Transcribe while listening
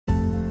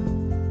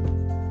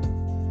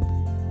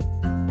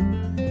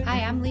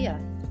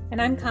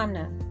And I'm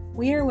Kamna.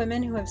 We are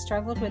women who have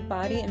struggled with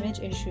body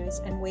image issues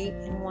and weight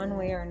in one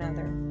way or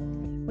another.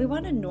 We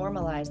want to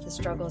normalize the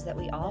struggles that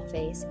we all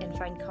face and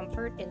find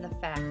comfort in the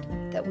fact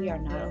that we are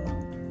not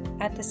alone.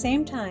 At the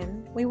same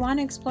time, we want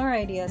to explore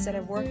ideas that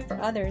have worked for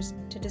others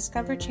to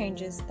discover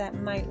changes that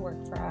might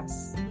work for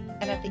us.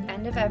 And at the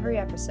end of every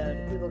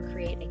episode, we will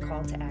create a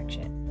call to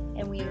action,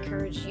 and we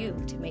encourage you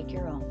to make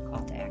your own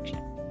call to action.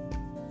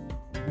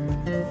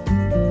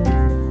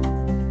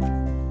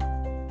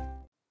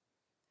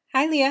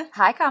 Hi, Leah.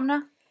 Hi,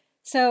 Kamna.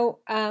 So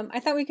I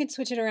thought we could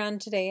switch it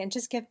around today and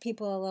just give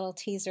people a little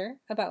teaser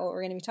about what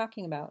we're going to be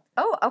talking about.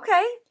 Oh,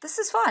 okay. This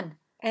is fun.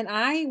 And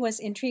I was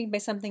intrigued by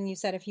something you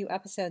said a few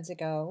episodes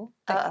ago,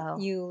 that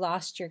you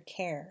lost your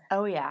care.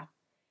 Oh, yeah.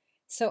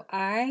 So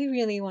I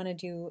really want to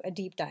do a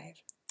deep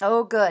dive.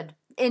 Oh, good.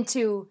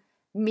 Into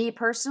me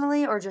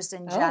personally or just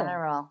in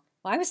general?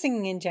 Well, I was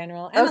thinking in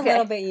general and a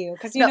little bit you,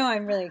 because you know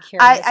I'm really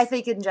curious. I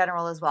think in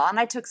general as well. And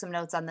I took some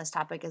notes on this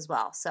topic as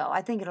well. So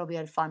I think it'll be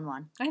a fun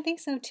one. I think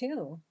so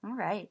too. All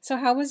right. So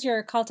how was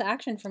your call to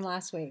action from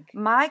last week?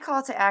 My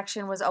call to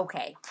action was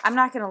okay. I'm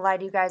not going to lie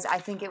to you guys. I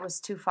think it was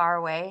too far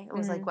away. It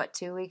was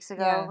 2 weeks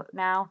ago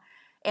now?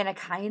 And I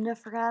kind of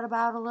forgot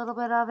about a little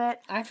bit of it.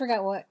 I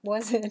forgot what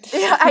was it.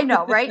 Yeah, I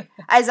know, right?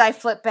 As I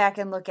flip back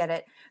and look at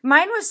it.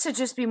 Mine was to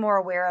just be more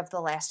aware of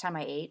the last time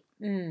I ate.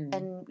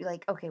 And be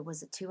like, okay,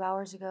 was it 2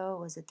 hours ago?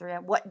 Was it 3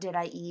 hours? What did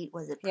I eat?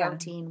 Was it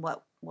protein? Yeah.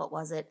 What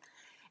was it?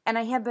 And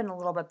I have been a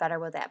little bit better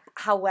with that.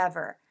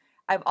 However,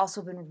 I've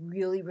also been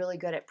really, really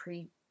good at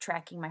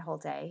pre-tracking my whole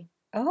day.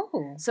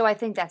 Oh. So I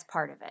think that's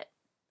part of it.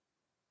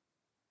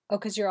 Oh,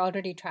 because you're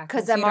already tracking.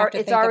 Because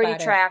it's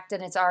already tracked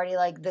and it's already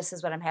like, this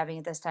is what I'm having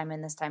at this time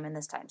and this time and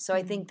this time. So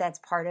I think that's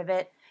part of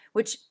it,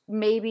 which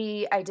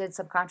maybe I did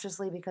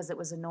subconsciously because it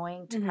was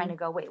annoying to kind of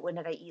go, wait, when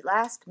did I eat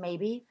last?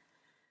 Maybe.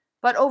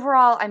 But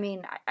overall, I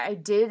mean, I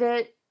did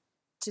it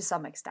to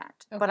some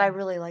extent. Okay. But I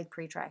really like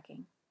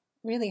pre-tracking.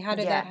 Really? How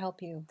did that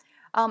help you?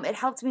 It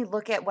helped me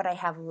look at what I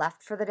have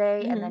left for the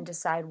day and then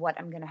decide what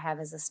I'm going to have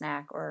as a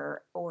snack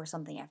or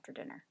something after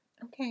dinner.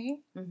 Okay.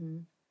 Mm-hmm.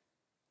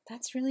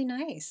 That's really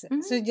nice.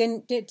 So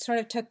it sort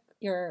of took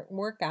your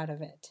work out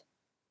of it.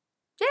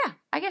 Yeah,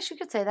 I guess you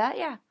could say that,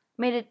 yeah.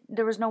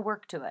 There was no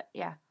work to it,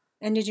 yeah.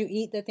 And did you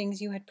eat the things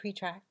you had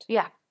pre-tracked?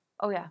 Yeah.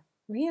 Oh, yeah.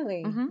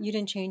 Really? Mm-hmm. You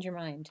didn't change your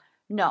mind?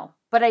 No,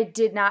 but I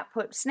did not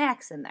put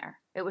snacks in there.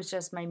 It was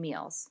just my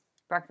meals,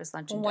 breakfast,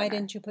 lunch, and dinner. Why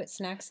didn't you put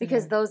snacks in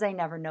because there? Those I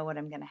never know what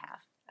I'm going to have.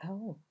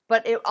 Oh.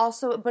 But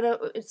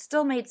it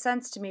still made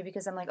sense to me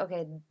because I'm like,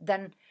 okay,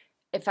 then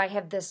if I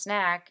have this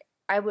snack,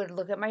 I would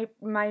look at my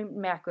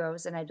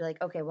macros and I'd be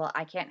like, okay, well,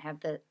 I can't have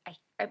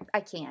I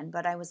can,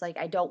 but I was like,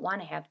 I don't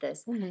want to have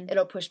this. Mm-hmm.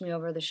 It'll push me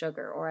over the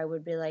sugar. Or I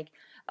would be like,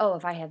 oh,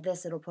 if I have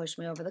this, it'll push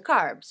me over the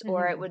carbs. Mm-hmm.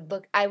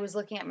 Or I was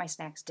looking at my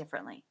snacks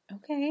differently.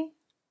 Okay.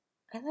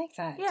 I like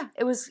that. Yeah,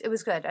 it was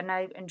good. And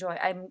I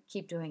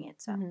keep doing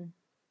it. So,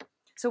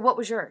 So what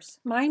was yours?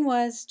 Mine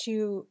was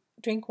to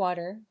drink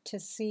water to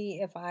see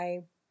if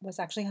I was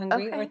actually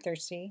hungry or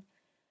thirsty.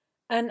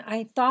 And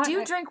I thought... Do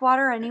you drink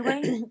water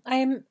anyway?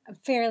 I'm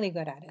fairly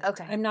good at it.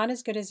 Okay. I'm not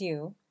as good as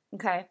you.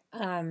 Okay.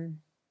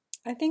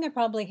 I think I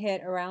probably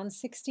hit around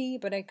 60,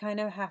 but I kind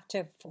of have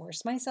to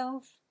force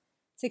myself.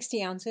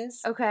 60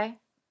 ounces. Okay.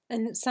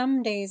 And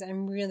some days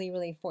I'm really,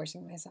 really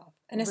forcing myself.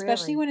 And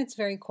especially when it's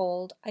very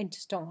cold, I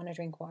just don't want to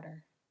drink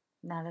water.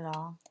 Not at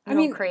all. I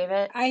don't crave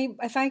it?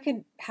 If I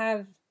could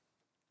have...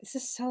 This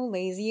is so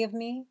lazy of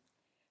me.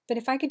 But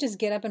if I could just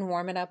get up and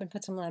warm it up and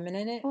put some lemon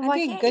in it, I'd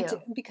be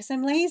good because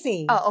I'm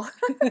lazy. Oh.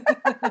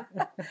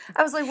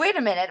 I was like, wait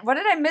a minute. What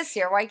did I miss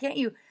here? Why can't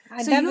you?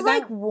 You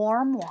like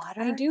warm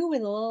water? I do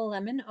with a little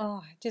lemon.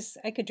 Oh,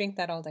 I could drink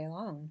that all day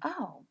long.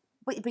 Oh.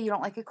 But you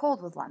don't like it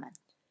cold with lemon?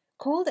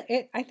 Cold?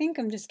 I think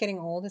I'm just getting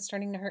old. It's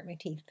starting to hurt my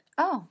teeth.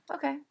 Oh,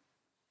 okay.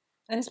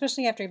 And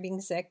especially after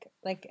being sick,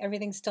 like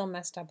everything's still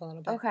messed up a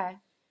little bit. Okay.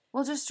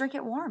 Well, just drink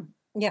it warm.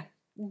 Yeah.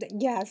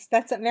 Yes,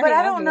 that's very obvious. But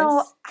I don't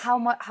know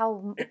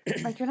how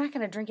like you're not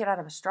going to drink it out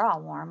of a straw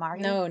warm, are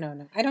you?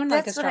 No. I don't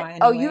like a straw anyway.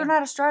 Oh, you're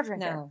not a straw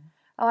drinker? No.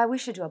 Oh, we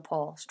should do a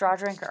poll. Straw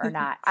drinker or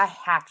not? I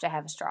have to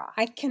have a straw.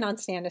 I cannot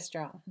stand a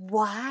straw.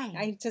 Why?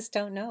 I just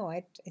don't know.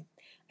 I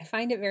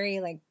find it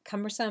very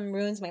cumbersome,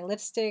 ruins my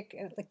lipstick,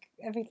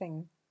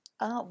 everything.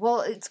 Oh,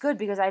 well, it's good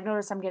because I've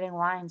noticed I'm getting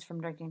lines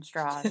from drinking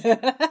straws.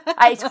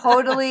 I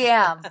totally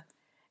am.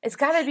 It's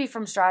got to be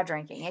from straw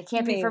drinking. It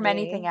can't be from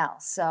anything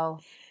else. So...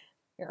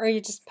 Or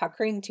you're just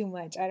puckering too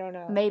much. I don't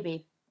know.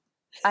 Maybe.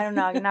 I don't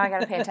know. Now I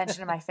got to pay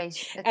attention to my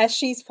face. As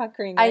she's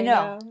puckering. I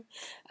know.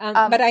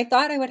 But I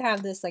thought I would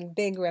have this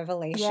big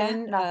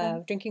revelation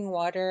of drinking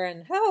water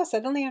and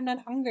suddenly I'm not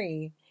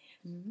hungry.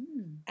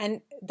 Mm.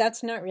 And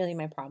that's not really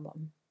my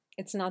problem.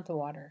 It's not the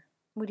water.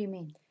 What do you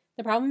mean?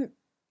 The problem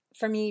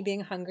for me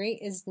being hungry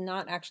is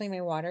not actually my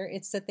water.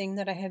 It's the thing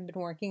that I have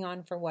been working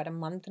on for a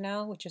month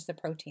now, which is the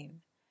protein.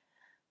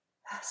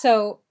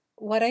 So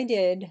what I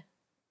did...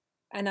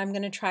 And I'm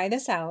going to try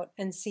this out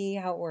and see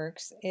how it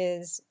works,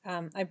 is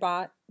I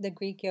bought the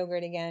Greek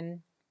yogurt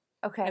again.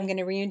 Okay. I'm going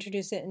to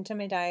reintroduce it into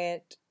my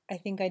diet. I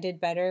think I did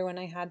better when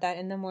I had that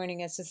in the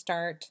morning as a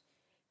start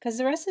Because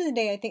the rest of the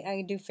day, I think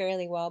I do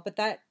fairly well. But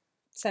that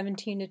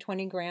 17 to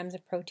 20 grams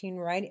of protein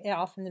right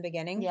off in the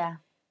beginning, Yeah.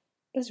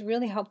 it was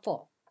really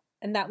helpful.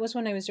 And that was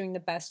when I was doing the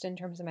best in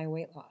terms of my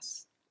weight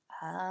loss.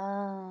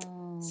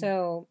 Oh.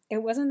 So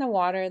it wasn't the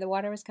water. The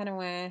water was kind of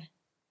wah,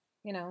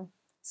 you know.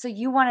 So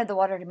you wanted the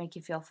water to make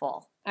you feel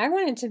full. I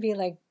wanted to be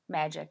like,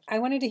 Magic. I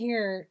wanted to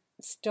hear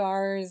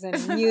stars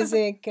and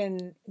music,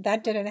 and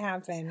that didn't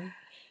happen.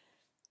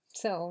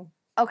 So.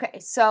 Okay,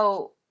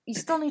 so you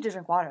still need to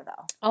drink water,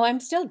 though. Oh, I'm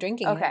still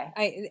drinking Okay.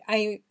 it.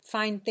 I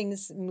find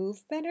things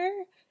move better.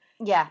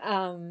 Yeah.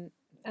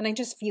 And I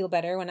just feel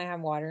better when I have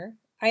water.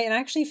 I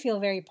actually feel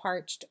very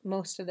parched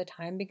most of the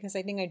time because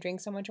I think I drink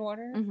so much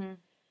water. Mm-hmm.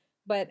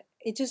 But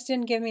it just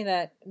didn't give me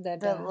the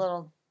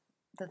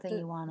thing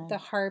you wanted. The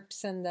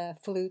harps and the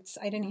flutes.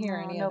 I didn't hear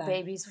any of that. No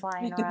babies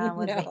flying around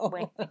with No.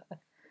 wait.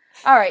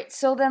 All right,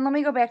 so then let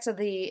me go back to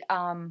the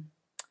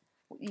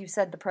you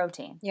said the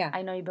protein. Yeah.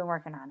 I know you've been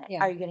working on it. Yeah.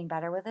 Are you getting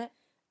better with it?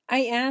 I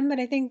am, but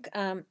I think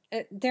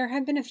there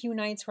have been a few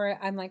nights where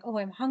I'm like, oh,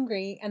 I'm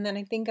hungry. And then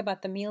I think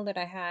about the meal that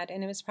I had,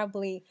 and it was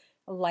probably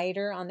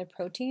lighter on the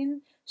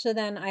protein. So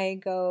then I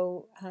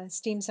go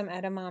steam some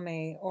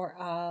edamame, or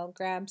I'll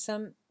grab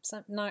some,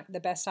 not the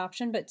best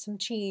option, but some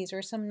cheese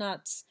or some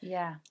nuts.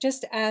 Yeah.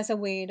 Just as a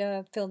way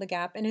to fill the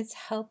gap. And it's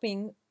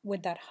helping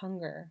with that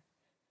hunger.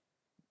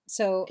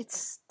 So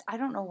I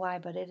don't know why,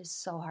 but it is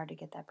so hard to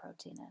get that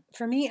protein in.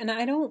 For me, and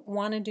I don't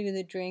want to do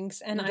the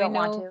drinks. And you don't I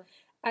know want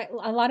to?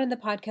 a lot of the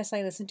podcasts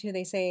I listen to,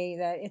 they say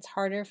that it's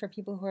harder for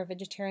people who are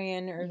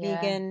vegetarian or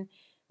vegan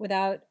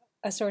without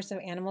a source of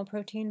animal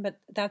protein, but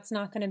that's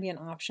not going to be an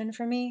option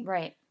for me.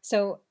 Right.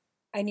 So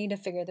I need to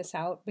figure this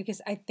out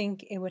because I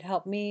think it would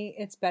help me.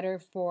 It's better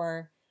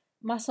for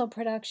muscle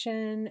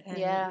production and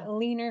a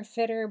leaner,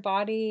 fitter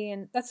body,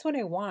 and that's what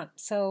I want.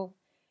 So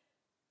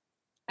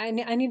I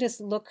need to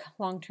look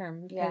long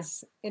term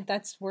because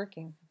that's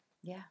working.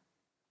 Yeah.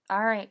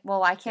 All right.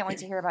 Well, I can't wait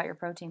to hear about your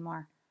protein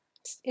more.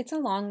 It's a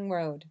long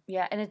road.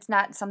 Yeah, and it's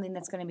not something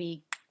that's going to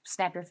be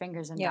snap your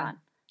fingers and done.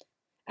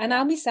 And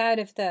I'll be sad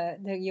if the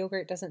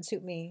yogurt doesn't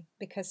suit me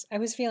because I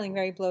was feeling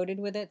very bloated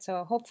with it.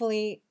 So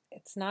hopefully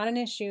it's not an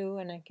issue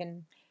and I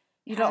can.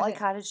 You don't like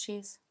cottage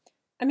cheese?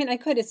 I mean, I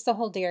could. It's the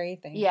whole dairy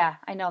thing. Yeah,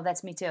 I know.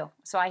 That's me too.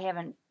 So I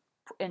haven't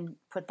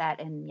put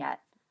that in yet.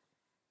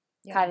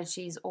 Yeah. Cottage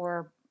cheese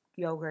or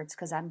yogurts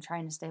because I'm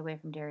trying to stay away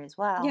from dairy as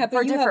well. Yeah, but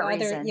for different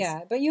reasons.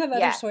 Yeah, but you have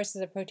other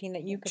sources of protein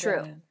that you could True.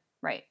 Rely on.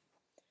 Right.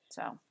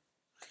 So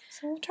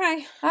we'll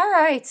try. All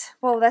right.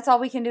 Well, that's all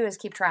we can do is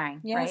keep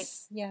trying, yes,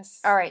 right? Yes.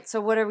 All right. So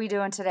what are we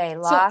doing today?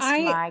 Lost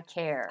my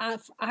care.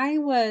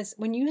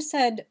 When you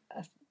said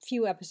a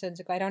few episodes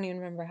ago, I don't even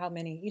remember how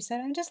many, you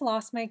said, I just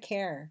lost my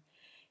care.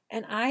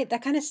 And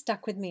that kind of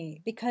stuck with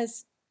me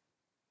because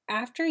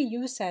after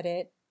you said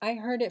it, I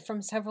heard it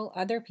from several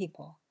other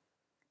people.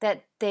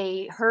 That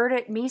they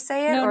heard me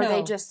say it, or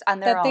they just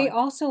on their own? That they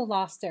also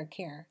lost their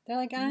care. They're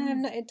like,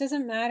 it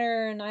doesn't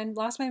matter, and I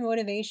lost my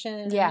motivation,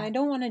 and I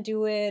don't want to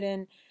do it,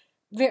 and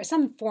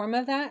some form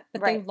of that,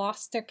 but they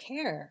lost their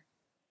care.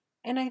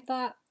 And I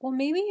thought, well,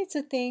 maybe it's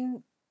a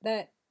thing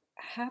that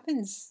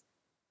happens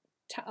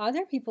to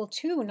other people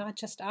too, not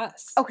just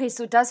us. Okay,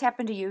 so it does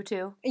happen to you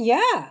too?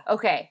 Yeah.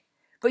 Okay.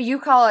 But you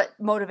call it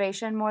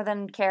motivation more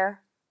than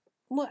care?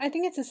 Well, I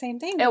think it's the same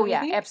thing. Oh,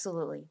 yeah,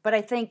 absolutely. But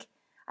I think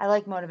I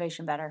like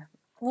motivation better.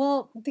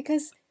 Well,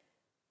 because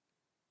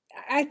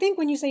I think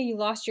when you say you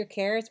lost your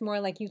care, it's more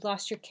like you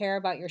lost your care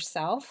about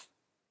yourself.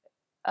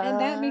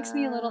 And that makes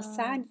me a little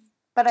sad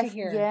to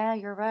hear. Yeah,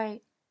 you're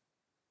right.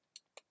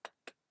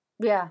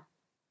 Yeah.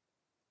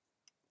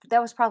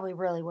 That was probably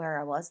really where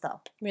I was,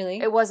 though. Really?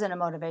 It wasn't a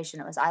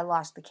motivation. It was I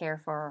lost the care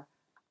for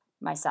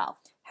myself.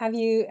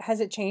 Has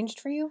it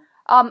changed for you?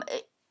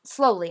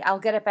 Slowly. I'll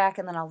get it back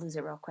and then I'll lose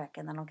it real quick.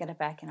 And then I'll get it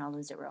back and I'll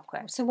lose it real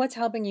quick. So what's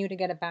helping you to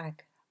get it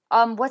back?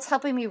 What's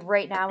helping me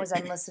right now is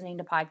I'm listening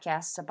to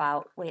podcasts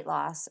about weight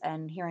loss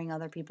and hearing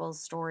other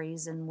people's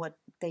stories and what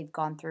they've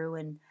gone through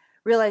and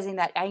realizing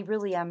that I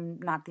really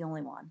am not the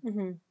only one.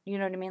 Mm-hmm. You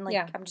know what I mean?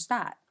 Like, I'm just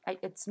not.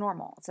 It's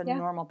normal. It's a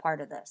normal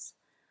part of this.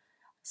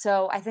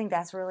 So I think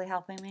that's really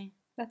helping me.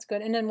 That's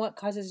good. And then what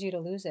causes you to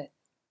lose it?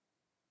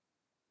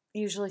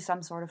 Usually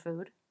some sort of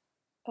food.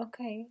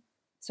 Okay.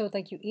 So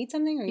like you eat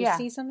something or you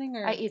see something?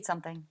 Or I eat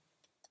something.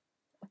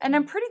 Okay. And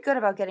I'm pretty good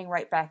about getting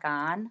right back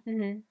on.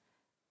 Mm-hmm.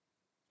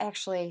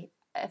 Actually,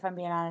 if I'm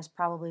being honest,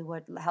 probably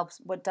what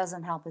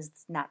doesn't help is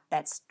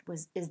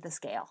the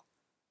scale.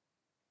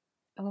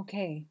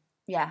 Okay.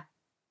 Yeah.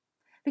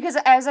 Because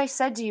as I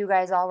said to you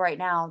guys all right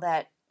now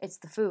that it's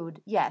the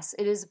food. Yes,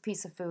 it is a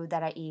piece of food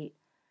that I eat.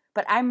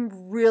 But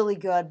I'm really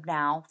good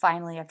now,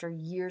 finally, after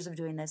years of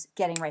doing this,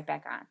 getting right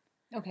back on.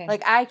 Okay.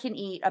 Like I can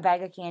eat a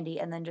bag of candy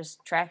and then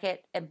just track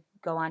it and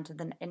go on to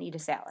and eat a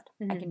salad.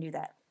 Mm-hmm. I can do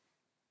that.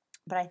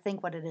 But I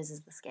think what it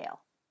is the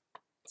scale.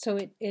 So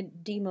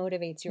it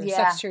demotivates you or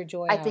sucks your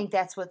joy out. I think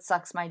that's what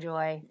sucks my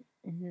joy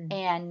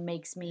and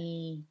makes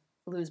me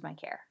lose my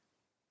care.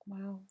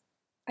 Wow.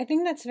 I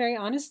think that's very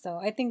honest, though.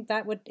 I think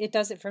it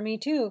does it for me,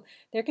 too.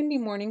 There can be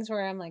mornings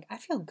where I'm like, I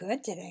feel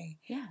good today.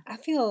 Yeah. I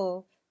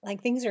feel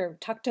like things are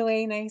tucked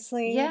away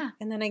nicely. Yeah.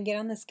 And then I get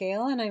on the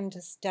scale and I'm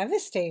just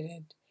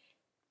devastated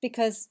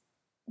because,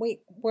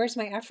 wait, where's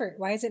my effort?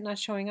 Why is it not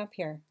showing up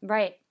here?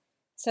 Right.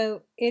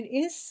 So it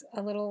is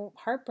a little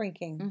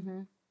heartbreaking.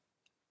 Mm-hmm.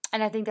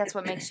 And I think that's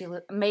what makes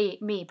you,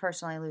 me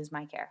personally, lose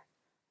my care,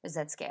 is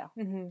that scale.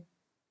 Mm-hmm.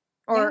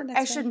 Or Yeah, I that's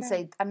very shouldn't fair.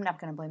 say, I'm not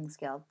going to blame the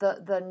scale.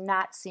 The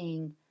not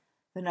seeing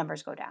the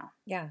numbers go down.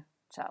 Yeah.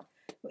 So,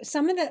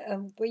 Some of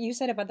the, what you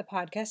said about the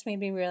podcast made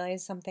me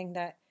realize something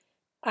that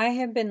I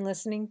have been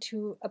listening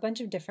to a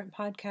bunch of different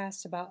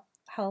podcasts about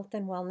health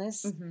and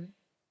wellness, mm-hmm.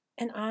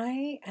 and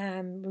I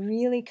am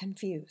really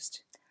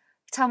confused.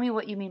 Tell me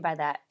what you mean by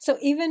that. So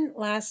even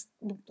last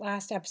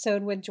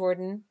episode with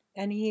Jordan,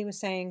 and he was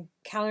saying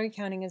calorie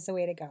counting is the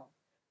way to go.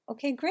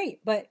 Okay, great,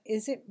 but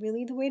is it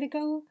really the way to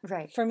go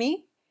Right. for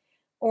me?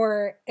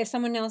 Or if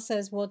someone else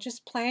says, well,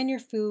 just plan your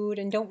food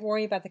and don't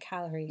worry about the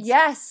calories.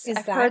 Yes, Is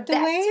I've that heard the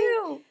that way?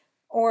 too.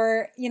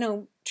 Or,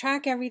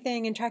 track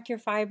everything and track your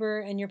fiber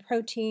and your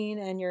protein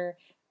and your,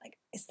 like,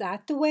 is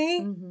that the way?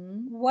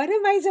 Mm-hmm. What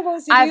am I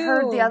supposed to do? I've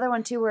heard the other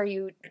one too, where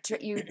you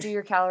do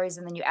your calories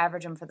and then you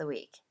average them for the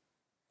week.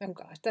 Oh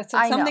gosh, that's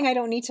I something know. I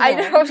don't need to know.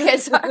 I know. Okay,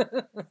 so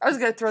I was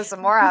going to throw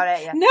some more out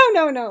at you.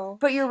 No.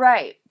 But you're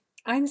right.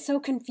 I'm so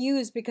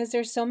confused because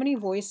there's so many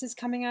voices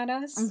coming at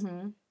us.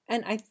 Mm-hmm.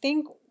 And I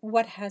think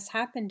what has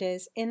happened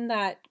is in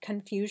that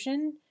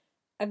confusion,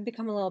 I've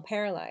become a little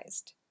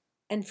paralyzed.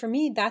 And for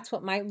me, that's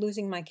what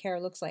losing my care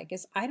looks like,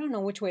 is I don't know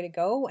which way to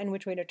go and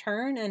which way to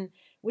turn and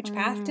which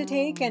path to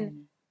take.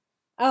 And,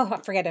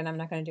 forget it. I'm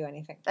not going to do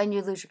anything. And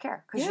you lose your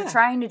care because Yeah. you're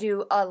trying to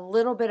do a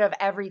little bit of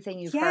everything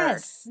you've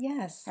heard.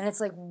 Yes. And it's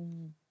like,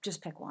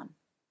 just pick one.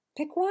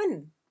 Pick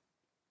one.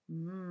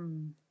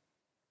 Mm.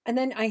 And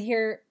then I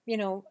hear,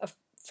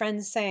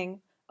 friends saying,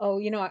 oh,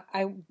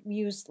 I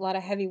use a lot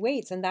of heavy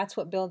weights and that's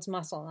what builds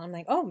muscle. And I'm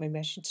like, oh, maybe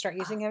I should start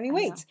using heavy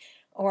weights.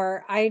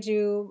 Or I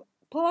do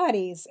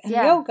Pilates and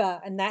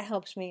yoga and that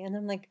helps me. And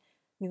I'm like,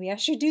 maybe I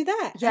should do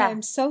that. Yeah. And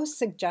I'm so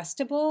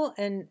suggestible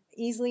and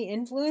easily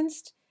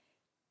influenced.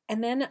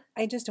 And then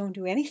I just don't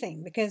do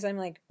anything because I'm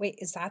like, wait,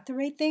 is that the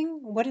right thing?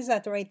 What is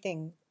that the right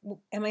thing?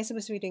 Am I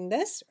supposed to be doing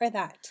this or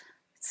that?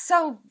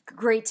 So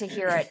great to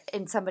hear it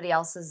in somebody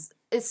else's.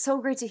 It's so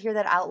great to hear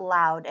that out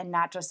loud and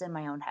not just in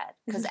my own head.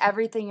 Because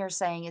everything you're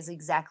saying is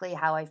exactly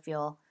how I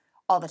feel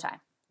all the time.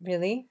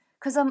 Really?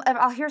 Because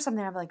I'll hear something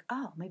and I'm like,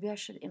 oh, maybe I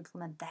should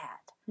implement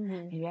that.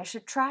 Mm-hmm. Maybe I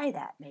should try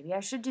that. Maybe I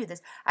should do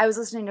this. I was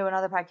listening to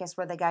another podcast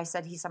where the guy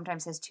said he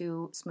sometimes has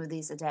 2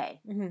 smoothies a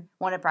day. Mm-hmm.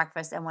 One at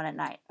breakfast and one at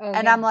night. Oh,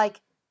 and yeah. I'm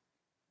like,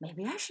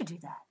 maybe I should do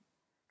that.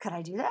 Could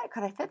I do that?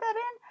 Could I fit that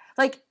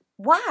in? Like,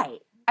 why?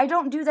 I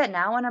don't do that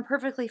now and I'm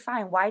perfectly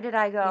fine. Why did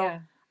I go,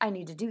 I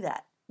need to do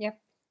that? Yep.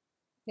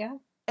 Yeah.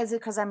 Is it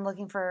because I'm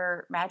looking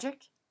for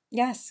magic?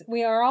 Yes,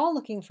 we are all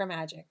looking for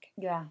magic.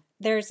 Yeah.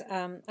 There's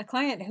a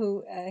client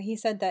who he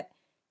said that,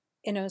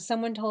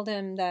 someone told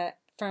him that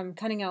from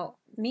cutting out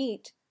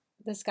meat,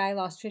 this guy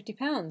lost 50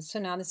 pounds. So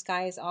now this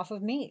guy is off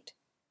of meat.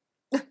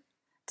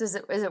 Is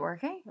it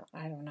working?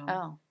 I don't know.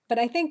 Oh. But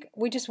I think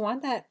we just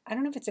want that. I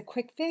don't know if it's a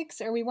quick fix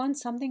or we want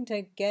something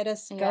to get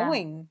us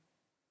going.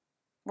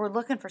 We're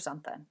looking for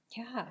something.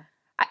 Yeah.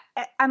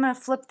 I'm going to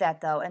flip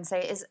that, though, and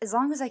say as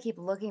long as I keep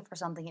looking for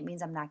something, it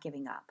means I'm not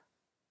giving up.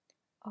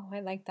 Oh,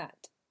 I like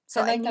that.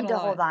 So I like that need a to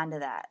lot. hold on to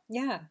that.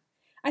 Yeah.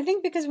 I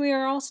think because we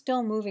are all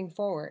still moving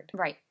forward.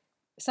 Right.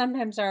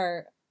 Sometimes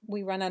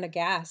we run out of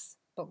gas,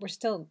 but we're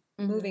still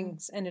moving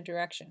in a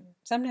direction.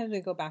 Sometimes we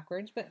go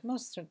backwards, but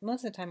most of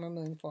the time we're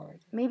moving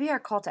forward. Maybe our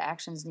call to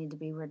actions need to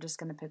be we're just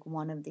going to pick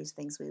one of these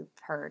things we've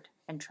heard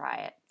and try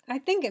it. I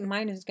think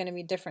mine is going to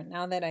be different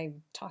now that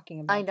I'm talking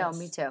about I know, this.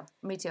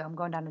 me too. I'm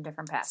going down a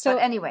different path. So,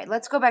 but anyway,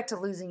 let's go back to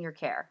losing your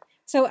care.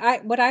 So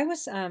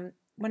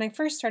when I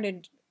first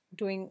started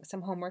doing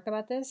some homework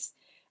about this,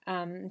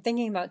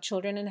 thinking about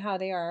children and how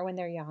they are when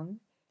they're young.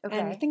 Okay.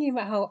 And thinking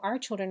about how our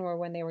children were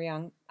when they were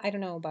young. I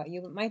don't know about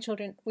you, but my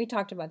children, we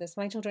talked about this.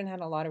 My children had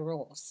a lot of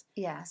rules.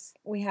 Yes.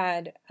 We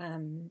had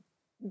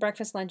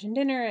breakfast, lunch, and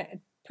dinner at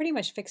pretty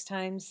much fixed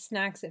times,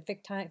 snacks at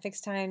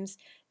fixed times.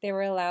 They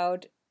were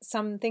allowed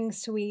some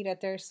things to eat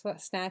at their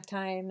snack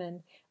time.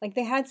 And like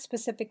they had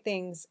specific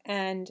things.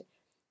 And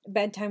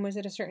bedtime was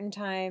at a certain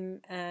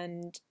time.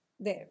 And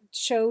the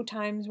show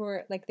times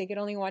were like they could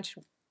only watch.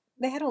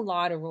 They had a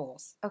lot of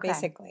rules,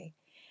 basically.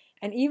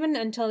 And even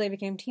until they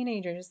became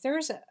teenagers,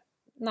 there's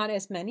not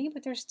as many,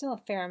 but there's still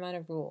a fair amount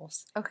of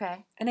rules.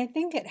 Okay. And I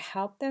think it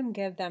helped them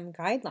give them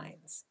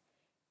guidelines.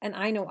 And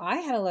I know I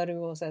had a lot of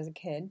rules as a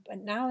kid, but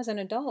now as an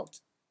adult.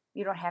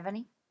 You don't have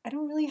any? I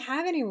don't really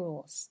have any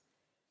rules.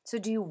 So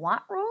do you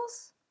want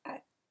rules?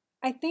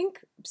 I think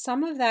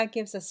some of that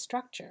gives us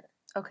structure.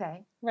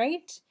 Okay.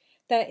 Right?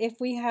 That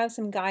if we have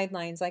some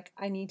guidelines, like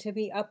I need to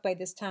be up by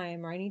this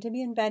time, or I need to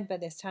be in bed by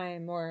this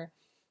time, or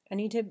I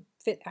need to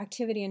fit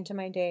activity into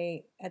my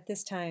day at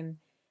this time.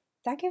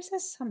 That gives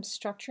us some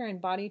structure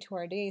and body to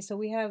our day. So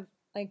we have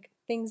like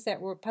things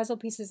that were puzzle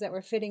pieces that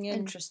we're fitting in.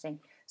 Interesting.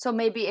 So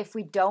maybe if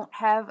we don't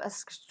have a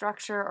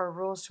structure or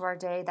rules to our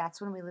day,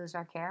 that's when we lose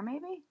our care,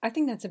 maybe? I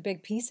think that's a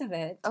big piece of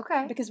it.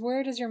 Okay. Because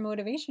where does your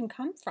motivation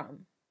come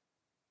from?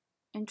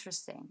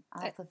 Interesting.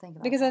 I'll have to think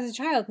about Because that. as a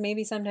child,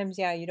 maybe sometimes,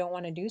 yeah, you don't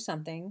want to do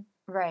something,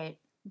 Right.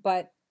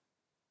 but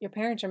your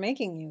parents are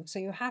making you, so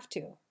you have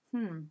to.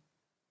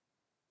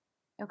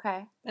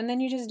 Okay. And then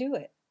you just do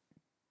it.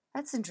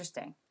 That's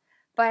interesting.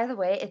 By the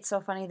way, it's so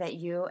funny that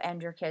you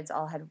and your kids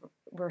all had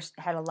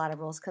a lot of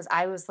rules, because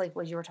I was like,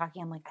 when you were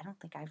talking, I'm like, I don't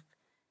think I've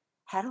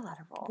had a lot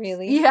of rules.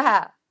 Really?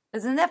 Yeah.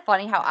 Isn't that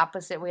funny how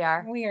opposite we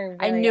are? We are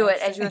I very knew it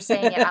opposite. as you were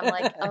saying it. I'm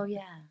like, oh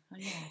yeah.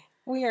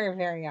 We are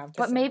very opposite.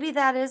 But maybe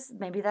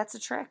that's a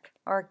trick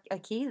or a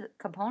key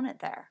component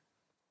there.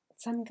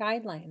 Some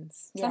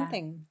guidelines. Yeah.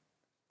 Something.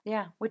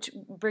 Yeah. Which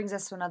brings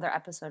us to another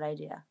episode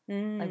idea.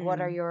 Like, what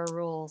are your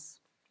rules?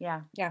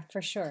 Yeah. Yeah,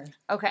 for sure.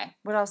 Okay.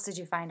 What else did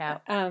you find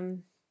out?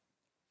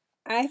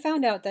 I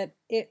found out that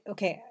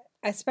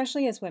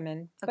especially as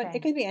women, but Okay.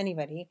 it could be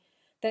anybody,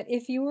 that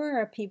if you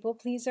are a people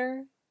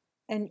pleaser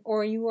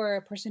or you are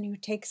a person who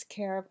takes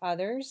care of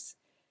others,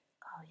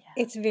 Oh yeah.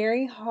 it's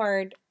very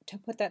hard to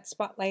put that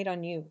spotlight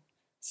on you.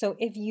 So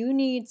if you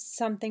need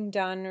something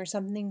done or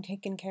something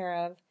taken care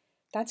of,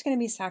 that's going to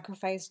be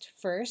sacrificed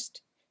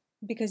first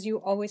because you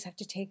always have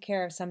to take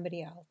care of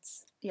somebody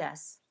else.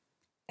 Yes.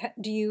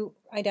 Do you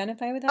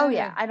identify with that? Oh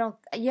yeah.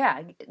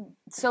 Yeah.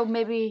 So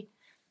maybe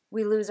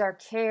we lose our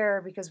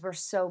care because we're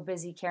so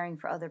busy caring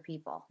for other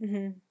people.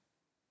 Mm-hmm.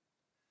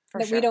 For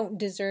that sure. we don't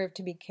deserve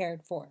to be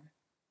cared for.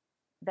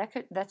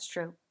 That's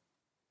true.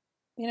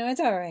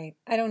 It's all right.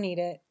 I don't need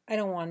it. I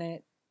don't want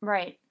it.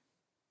 Right.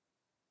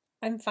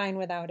 I'm fine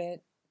without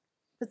it.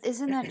 But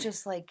isn't that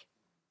just like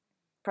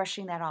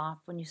brushing that off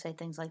when you say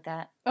things like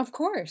that? Of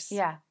course.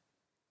 Yeah.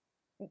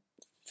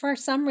 For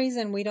some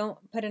reason, we don't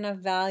put enough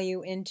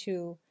value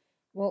into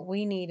what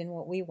we need and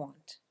what we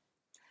want.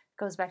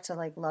 Goes back to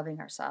like loving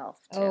ourselves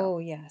too. Oh,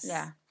 yes.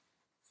 Yeah.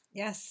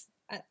 Yes.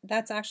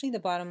 That's actually the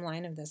bottom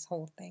line of this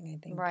whole thing, I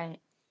think. Right.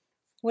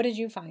 What did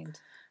you find?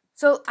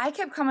 So I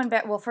kept coming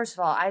back. Well, first of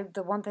all,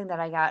 the one thing that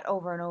I got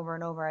over and over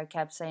and over, I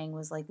kept saying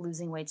was like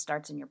losing weight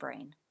starts in your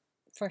brain.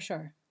 For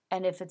sure.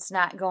 And if it's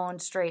not going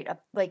straight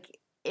up, like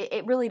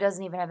it really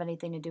doesn't even have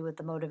anything to do with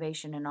the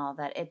motivation and all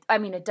that.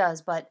 It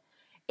does, but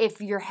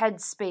if your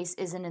head space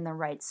isn't in the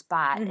right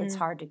spot, it's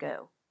hard to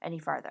go any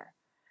farther.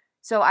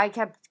 So I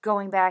kept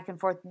going back and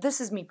forth.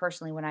 This is me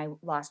personally when I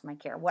lost my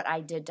care. What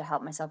I did to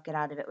help myself get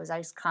out of it was I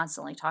was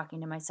constantly talking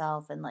to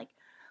myself and like,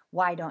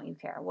 why don't you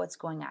care? What's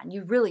going on?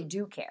 You really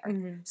do care.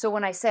 Mm-hmm. So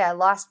when I say I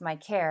lost my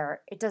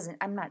care,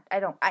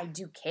 I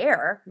do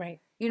care.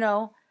 Right.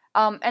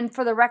 And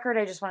for the record,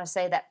 I just want to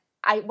say that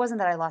it wasn't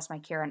that I lost my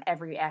care in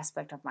every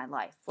aspect of my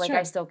life. Like Sure.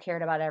 I still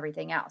cared about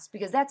everything else,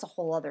 because that's a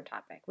whole other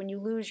topic. When you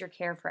lose your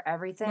care for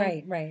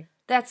everything, Right.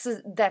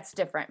 that's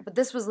different. But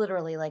this was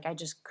literally like I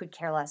just could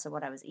care less of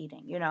what I was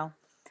eating,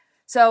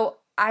 So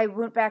I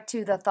went back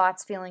to the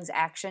thoughts, feelings,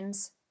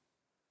 actions,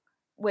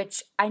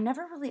 which I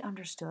never really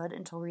understood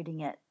until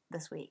reading it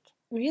this week.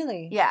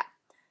 Really? Yeah.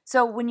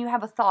 So when you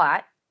have a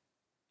thought,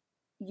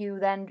 you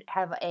then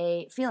have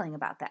a feeling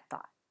about that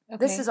thought. Okay.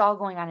 This is all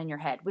going on in your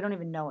head. We don't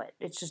even know it.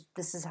 It's just,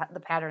 this is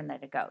the pattern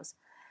that it goes.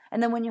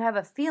 And then when you have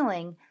a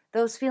feeling,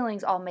 those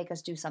feelings all make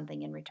us do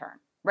something in return,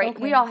 right?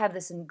 Okay. We all have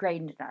this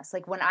ingrained in us.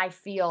 Like when I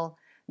feel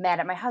mad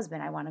at my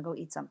husband, I want to go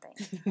eat something.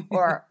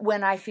 Or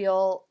when I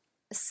feel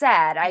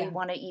sad, I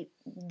want to eat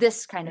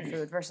this kind of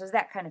food versus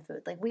that kind of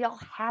food. Like we all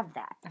have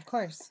that. Of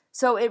course.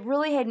 So it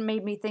really had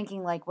made me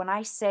thinking, like when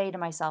I say to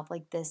myself,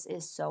 like, this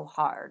is so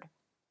hard,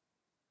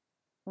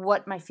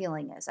 what my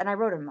feeling is. And I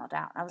wrote them all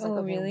down. I was like,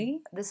 okay,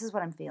 really? This is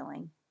what I'm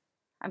feeling.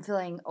 I'm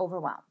feeling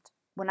overwhelmed.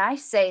 When I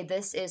say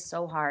this is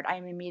so hard,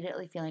 I'm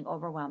immediately feeling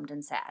overwhelmed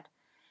and sad.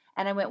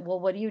 And I went, well,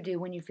 what do you do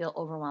when you feel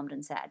overwhelmed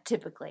and sad?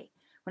 Typically,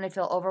 when I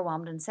feel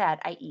overwhelmed and sad,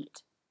 I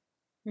eat.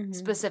 Mm-hmm.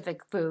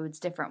 Specific foods,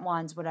 different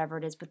ones, whatever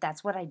it is, but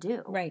that's what I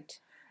do. Right.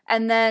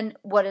 And then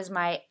what is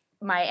my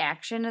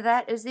action to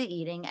that is the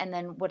eating, and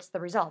then what's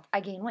the result? I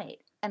gain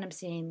weight, and I'm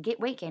seeing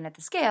weight gain at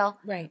the scale,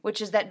 right?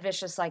 Which is that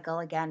vicious cycle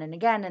again and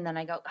again, and then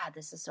I go, God,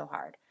 this is so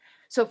hard.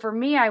 So for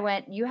me, I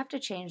went, you have to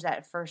change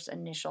that first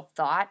initial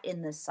thought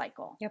in this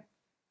cycle. Yep.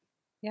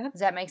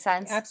 Does that make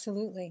sense?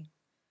 Absolutely.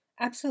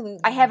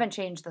 I haven't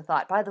changed the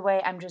thought. By the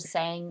way, I'm just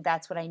saying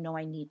that's what I know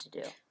I need to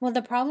do. Well,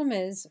 the problem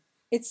is,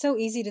 it's so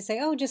easy to say,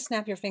 oh, just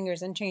snap your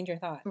fingers and change your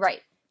thought. Right.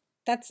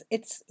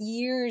 It's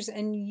years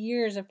and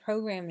years of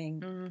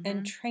programming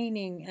and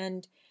training,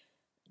 and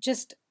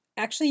just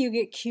actually you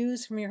get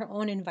cues from your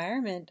own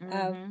environment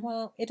of,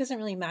 well, it doesn't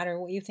really matter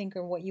what you think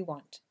or what you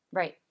want.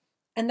 Right.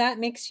 And that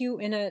makes you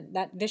in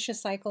that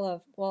vicious cycle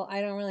of, well,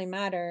 I don't really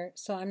matter,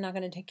 so I'm not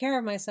going to take care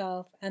of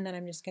myself, and then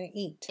I'm just going to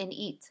eat. And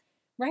eat.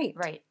 Right.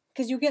 Right.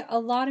 Because you get a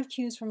lot of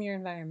cues from your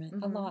environment,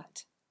 a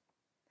lot.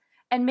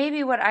 And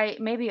maybe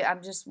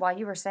I'm just, while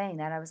you were saying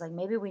that, I was like,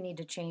 maybe we need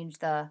to change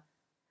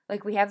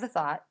like we have the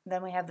thought,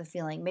 then we have the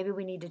feeling. Maybe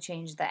we need to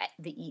change the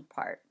eat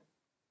part.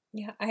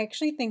 Yeah, I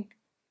actually think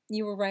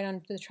you were right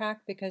on the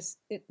track, because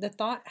the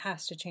thought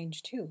has to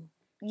change too.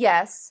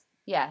 Yes,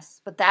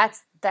 but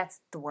that's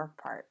the work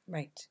part.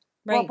 Right.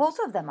 Well, both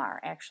of them are,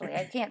 actually.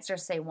 I can't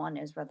just say one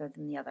is rather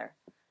than the other.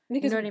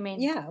 Because, know what I mean?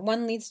 Yeah,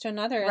 one leads to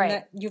another, Right. and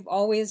that you've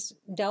always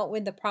dealt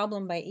with the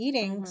problem by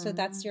eating, so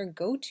that's Mhm. your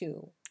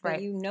go-to. That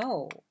Right.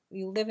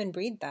 you live and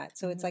breathe that,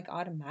 so it's like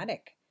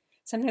automatic.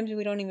 Sometimes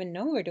we don't even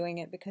know we're doing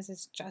it because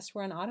it's just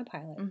we're on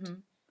autopilot.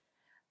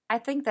 I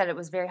think that it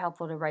was very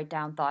helpful to write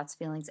down thoughts,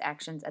 feelings,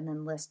 actions, and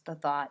then list the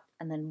thought,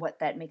 and then what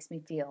that makes me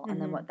feel,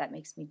 and then Mhm. what that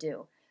makes me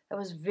do. That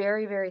was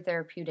very, very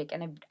therapeutic.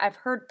 And I've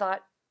heard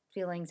thought,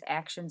 feelings,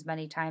 actions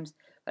many times,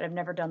 but I've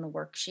never done the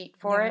worksheet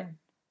for it.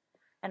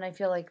 And I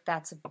feel like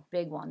that's a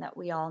big one that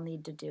we all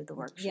need to do the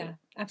worksheet. Yeah,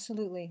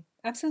 absolutely.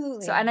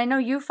 Absolutely. So, and I know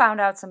you found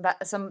out some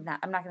I'm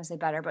not going to say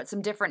better, but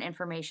some different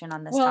information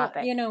on this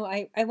topic.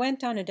 I went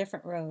down a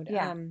different road.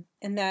 Yeah.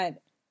 And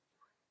that,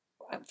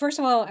 first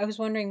of all, I was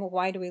wondering,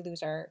 why do we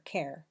lose our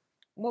care?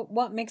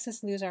 What makes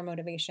us lose our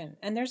motivation?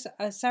 And there's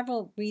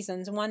several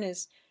reasons. One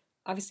is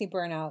obviously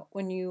burnout,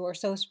 when you are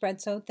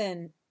spread so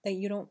thin that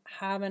you don't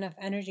have enough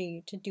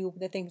energy to do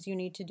the things you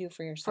need to do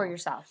for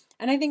yourself.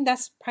 And I think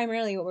that's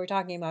primarily what we're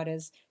talking about,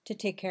 is to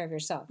take care of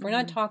yourself. We're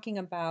not talking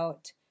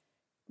about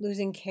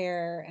losing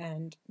care,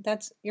 and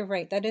you're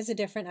right, that is a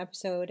different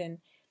episode. And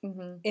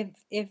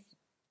if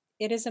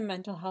it is a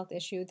mental health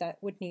issue that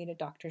would need a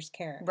doctor's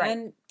care, Right.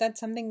 and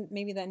that's something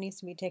maybe that needs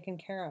to be taken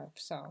care of.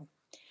 So,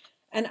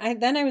 and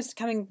I was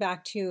coming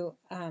back to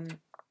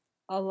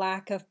a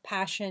lack of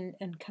passion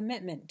and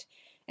commitment.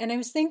 And I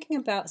was thinking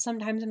about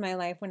sometimes in my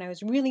life when I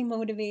was really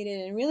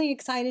motivated and really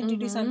excited to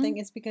do something,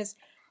 it's because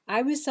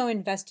I was so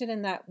invested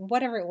in that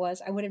whatever it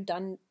was, I would have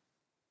done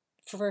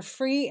for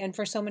free and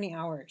for so many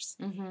hours,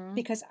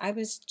 because I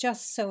was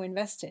just so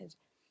invested.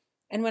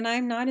 And when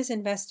I'm not as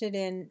invested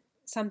in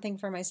something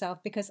for myself,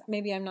 because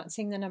maybe I'm not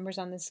seeing the numbers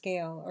on the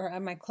scale, or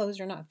my clothes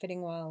are not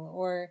fitting well,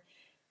 or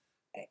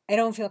I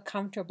don't feel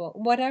comfortable,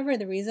 whatever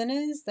the reason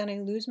is, then I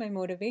lose my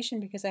motivation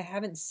because I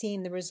haven't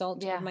seen the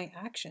result of my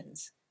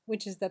actions,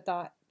 which is the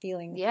thought,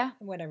 feeling,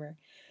 whatever.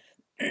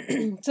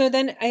 So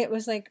then it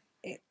was like,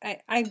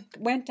 I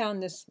went down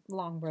this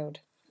long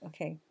road.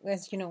 Okay,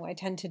 as you know, I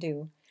tend to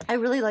do. I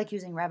really like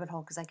using rabbit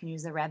hole because I can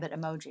use the rabbit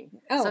emoji.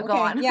 Oh, so okay. Go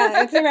on.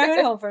 Yeah, it's a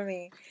rabbit hole for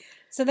me.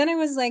 So then I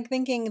was like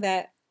thinking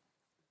that,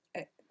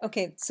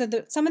 okay, so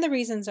some of the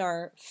reasons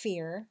are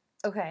fear.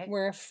 Okay.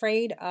 We're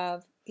afraid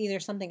of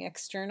either something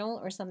external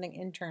or something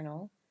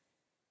internal.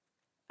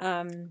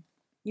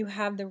 You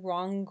have the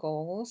wrong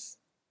goals.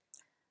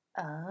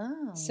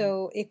 Oh.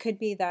 So it could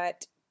be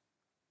that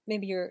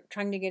maybe you're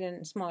trying to get in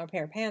a smaller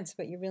pair of pants,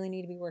 but you really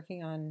need to be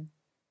working on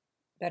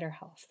better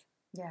health.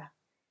 Yeah.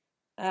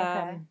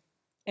 Okay.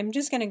 I'm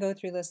just going to go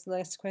through this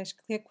list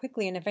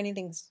quickly, and if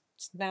anything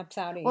snaps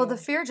out at you. Well, the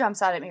fear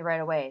jumps out at me right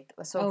away.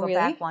 So I'll go really?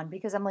 back one,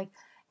 because I'm like,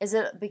 is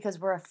it because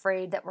we're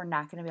afraid that we're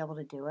not going to be able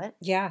to do it?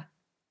 Yeah.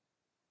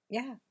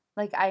 Yeah.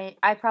 Like,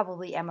 I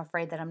probably am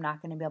afraid that I'm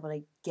not going to be able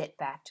to get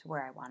back to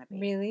where I want to be.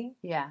 Really?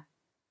 Yeah.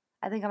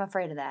 I think I'm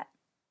afraid of that.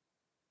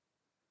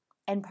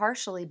 And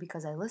partially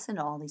because I listen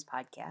to all these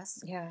podcasts.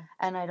 Yeah.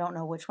 And I don't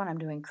know which one I'm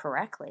doing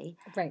correctly.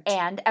 Right.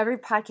 And every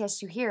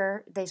podcast you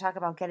hear, they talk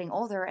about getting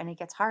older and it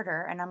gets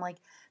harder. And I'm like,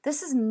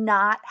 this is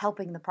not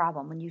helping the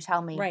problem when you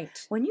tell me,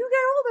 when you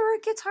get older,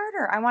 it gets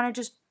harder. I want to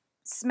just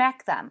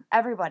smack them.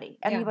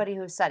 Anybody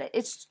who said it.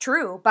 It's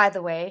true, by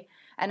the way.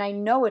 And I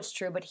know it's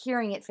true, but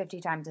hearing it 50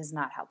 times is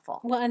not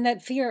helpful. Well, and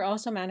that fear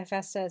also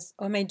manifests as,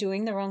 am I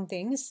doing the wrong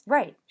things?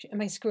 Right.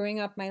 Am I screwing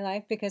up my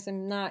life because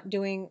I'm not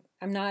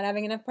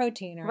having enough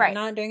protein, or I'm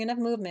not doing enough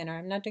movement, or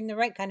I'm not doing the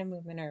right kind of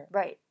movement, or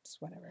just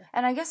whatever.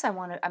 And I guess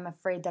I'm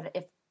afraid that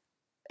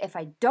if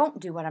I don't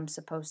do what I'm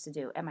supposed to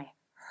do, am I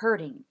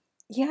hurting?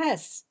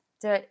 Yes.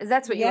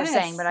 That's what you were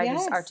saying, but I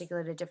just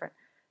articulated different.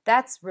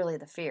 That's really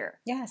the fear.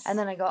 Yes. And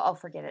then I go, oh,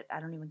 forget it.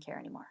 I don't even care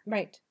anymore.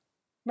 Right.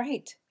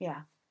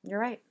 Yeah, you're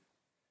right.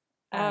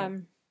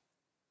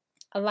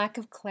 A lack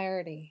of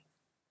clarity.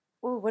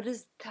 Well, what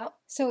is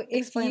so if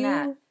explain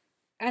that?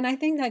 And I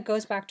think that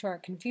goes back to our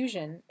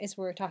confusion, is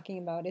we're talking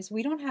about, is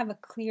we don't have a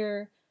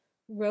clear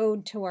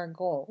road to our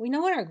goal. We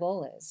know what our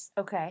goal is.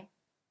 Okay.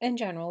 In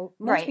general,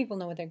 most people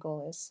know what their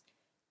goal is.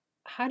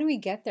 How do we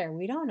get there?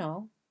 We don't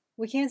know.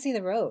 We can't see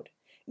the road.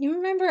 You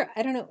remember,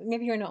 I don't know,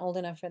 maybe you're not old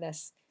enough for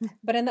this,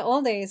 but in the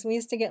old days, we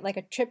used to get like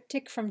a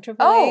triptych from AAA.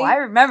 Oh, I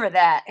remember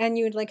that. And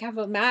you would like have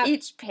a map.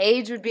 Each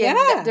page would be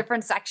a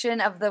different section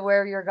of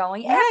where you're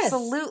going. Yes.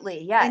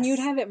 Absolutely, yes. And you'd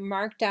have it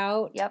marked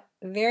out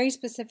very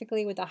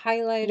specifically with a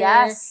highlighter.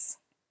 Yes.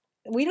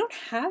 We don't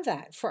have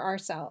that for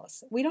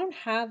ourselves. We don't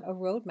have a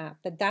roadmap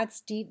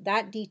that's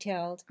that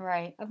detailed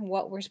of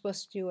what we're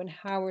supposed to do and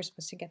how we're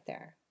supposed to get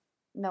there.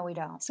 No, we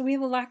don't. So we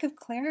have a lack of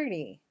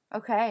clarity.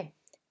 Okay.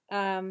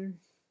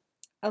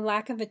 A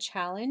lack of a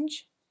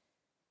challenge,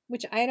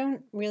 which I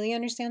don't really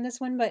understand this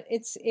one, but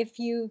it's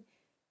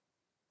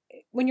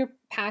when you're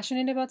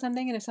passionate about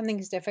something, and if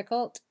something's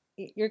difficult,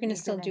 you're going to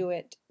still do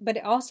it.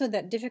 But also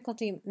that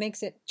difficulty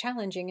makes it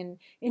challenging and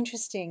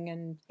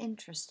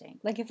interesting.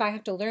 Like if I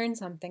have to learn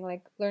something,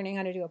 like learning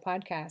how to do a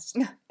podcast,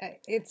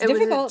 it's difficult.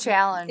 It was a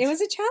challenge. It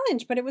was a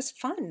challenge, but it was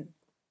fun.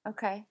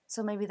 Okay.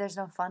 So maybe there's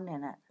no fun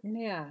in it.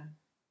 Yeah.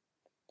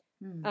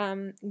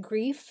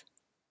 Grief.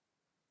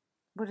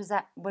 What does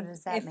that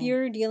If mean?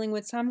 you're dealing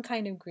with some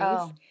kind of grief,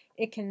 Oh,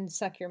 it can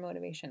suck your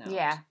motivation out.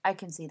 yeah, I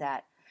can see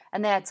that.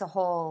 And that's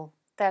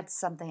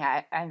something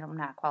I'm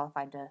not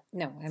qualified to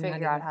No, I'm not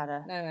figure out either. how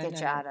to No, I'm get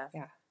not you out either. of.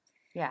 Yeah.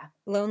 Yeah.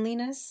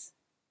 Loneliness.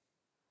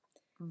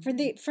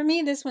 Mhm. For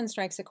me, this one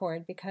strikes a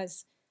chord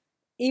because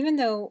even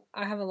though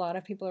I have a lot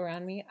of people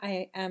around me,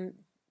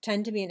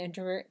 tend to be an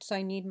introvert, so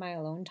I need my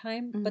alone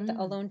time. But the Mhm.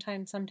 alone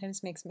time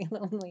sometimes makes me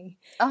lonely.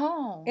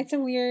 Oh, It's a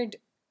weird.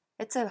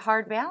 it's a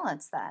hard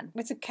balance then.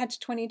 It's a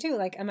catch-22.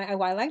 Like,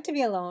 I like to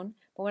be alone,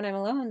 but when I'm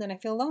alone, then I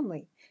feel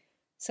lonely.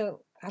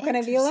 So how can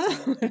I be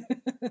Interesting.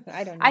 alone?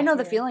 I don't I know, know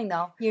the Peter. feeling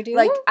though. You do?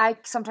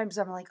 Like sometimes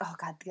I'm like, oh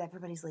God,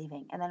 everybody's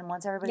leaving, and then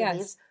once everybody leaves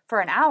Yes.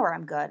 for an hour,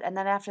 I'm good, and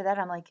then after that,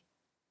 I'm like,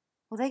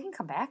 well, they can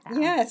come back now.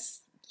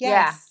 Yes. Yeah,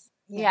 Yes.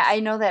 yeah, Yes. I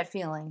know that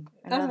feeling.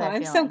 I know Oh, that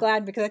I'm so feeling.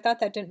 glad because I thought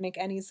that didn't make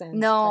any sense.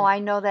 No, But I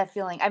know that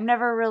feeling. I've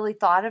never really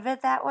thought of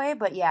it that way,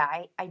 but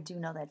yeah, I do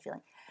know that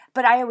feeling.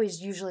 But I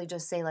always usually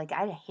just say like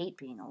I hate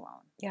being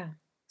alone. yeah.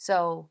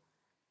 So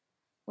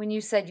when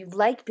you said you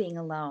like being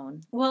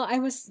alone, Well, I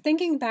was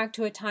thinking back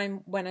to a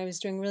time when I was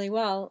doing really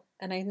well,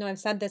 and I know I've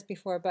said this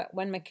before, but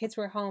when my kids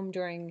were home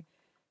during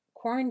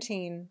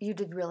quarantine, you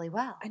did really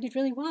well. I did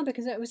really well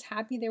because I was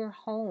happy they were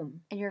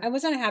home. And I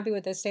wasn't happy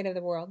with the state of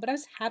the world, but I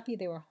was happy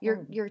they were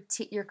home.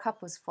 your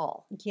cup was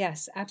full.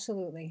 Yes,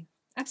 absolutely.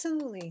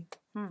 Absolutely.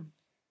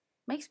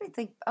 Makes me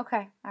think,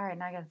 okay, all right,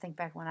 now I got to think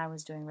back when I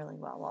was doing really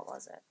well. What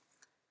was it?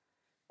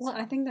 Well,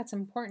 I think that's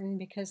important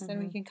because then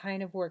we Mhm. can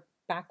kind of work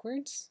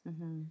backwards.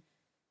 Mm-hmm.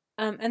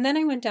 And then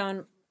I went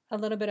down a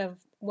little bit of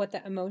what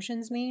the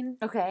emotions mean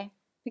Okay.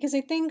 because I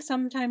think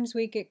sometimes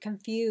we get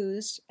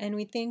confused and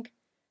we think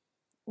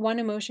one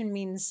emotion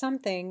means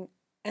something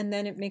and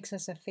then it makes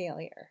us a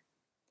failure.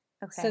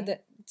 Okay.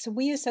 So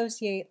we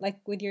associate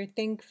like with your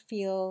think,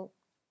 feel,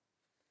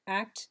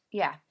 act.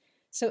 Yeah.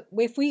 So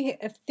if we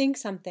think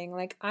something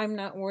like I'm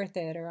not worth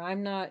it or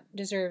I'm not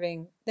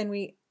deserving, then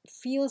we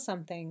feel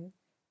something.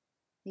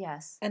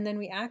 Yes. And then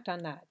we act on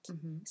that.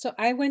 Mm-hmm. So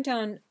I went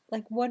down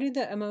like, what do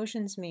the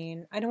emotions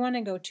mean? I don't want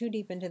to go too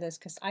deep into this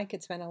because I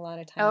could spend a lot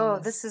of time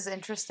on this is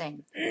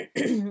interesting.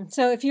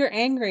 So if you're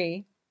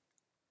angry,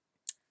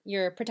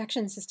 your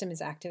protection system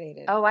is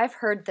activated. Oh, I've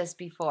heard this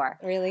before.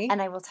 Really?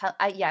 And I will tell.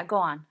 Yeah, go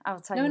on. I will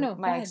tell you. No,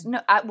 My go ex. ahead.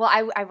 No,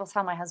 I will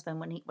tell my husband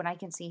when I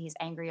can see he's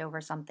angry over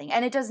something,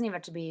 and it doesn't even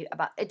have to be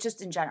about. It's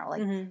just in general,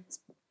 like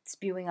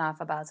spewing off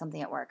about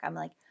something at work. I'm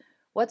like,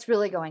 what's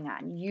really going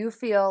on? You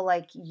feel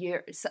like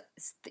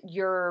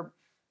you're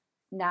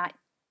not.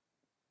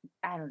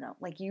 I don't know.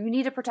 Like you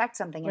need to protect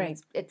something, and Right.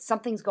 it's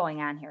something's going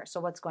on here. So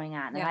what's going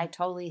on? And Yeah. I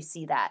totally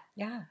see that.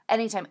 Yeah.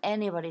 Anytime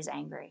anybody's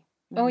angry.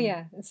 Oh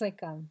yeah, it's like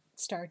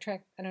Star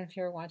Trek. I don't know if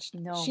you ever watched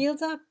No.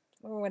 Shields Up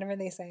or whatever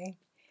they say.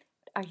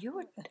 Are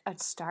you a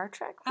Star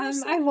Trek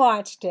person? I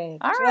watched it.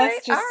 All Let's right,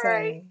 just all say.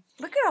 right.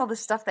 Look at all the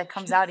stuff that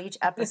comes out each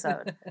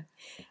episode.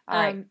 All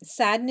right.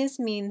 Sadness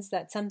means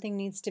that something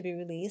needs to be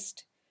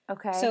released.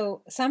 Okay.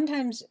 So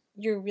sometimes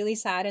you're really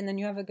sad and then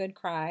you have a good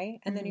cry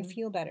and then you Mhm.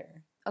 feel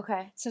better.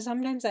 Okay. So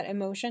sometimes that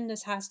emotion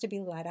just has to be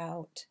let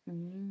out.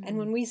 And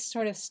when we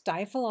sort of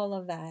stifle all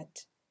of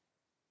that,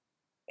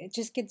 it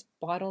just gets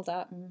bottled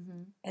up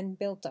and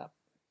built up.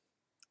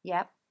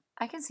 Yep.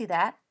 I can see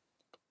that.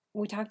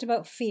 We talked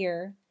about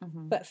fear,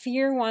 but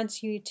fear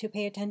wants you to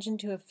pay attention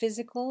to a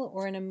physical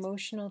or an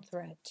emotional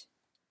threat.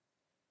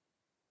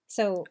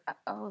 So,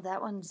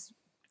 that one's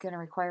going to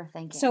require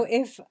thinking. So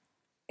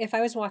if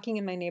I was walking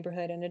in my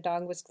neighborhood and a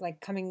dog was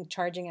like coming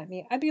charging at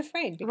me, I'd be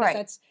afraid because Right.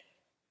 that's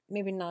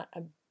maybe not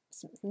a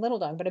little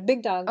dog, but a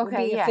big dog would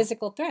Okay, be yeah. a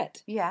physical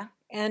threat. Yeah.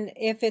 And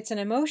if it's an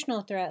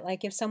emotional threat,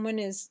 like if someone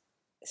is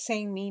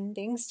saying mean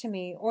things to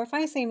me, or if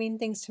I say mean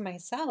things to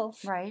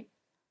myself, Right.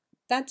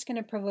 that's going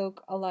to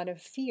provoke a lot of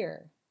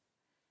fear.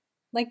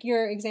 Like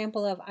your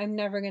example of, I'm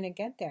never going to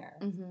get there.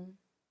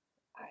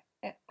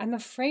 I'm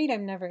afraid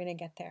I'm never going to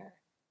get there.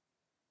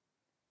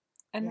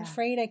 I'm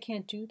afraid I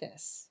can't do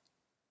this.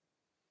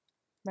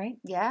 Right?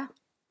 Yeah.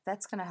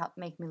 That's going to help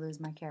make me lose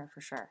my care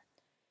for sure.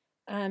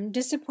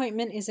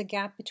 Disappointment is a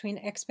gap between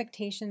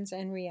expectations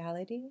and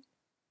reality.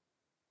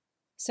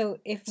 So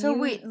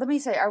wait, let me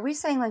say, are we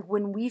saying like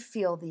when we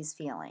feel these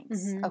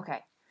feelings? Okay.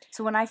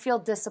 So when I feel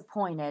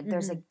disappointed,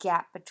 there's a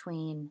gap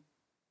between.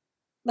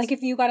 Like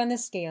if you got on the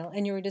scale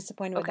and you were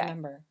disappointed with the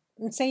number,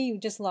 and say you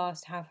just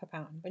lost half a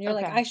pound, but you're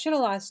like, I should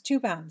have lost 2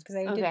 pounds because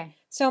I did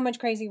so much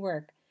crazy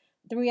work.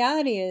 The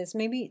reality is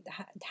maybe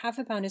half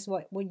a pound is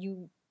what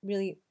you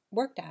really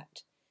worked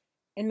at.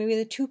 And maybe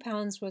the 2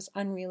 pounds was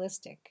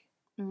unrealistic.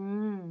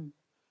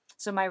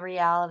 So my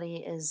reality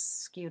is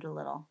skewed a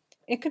little.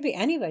 It could be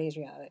anybody's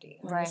reality,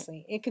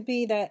 honestly. Right. It could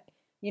be that,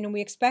 we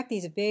expect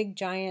these big,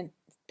 giant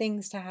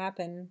things to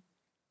happen.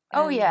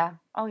 Oh, yeah.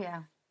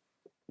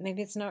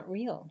 Maybe it's not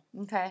real.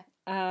 Okay.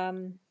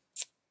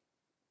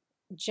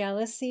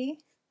 Jealousy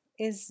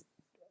is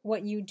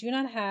what you do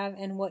not have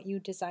and what you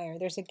desire.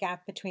 There's a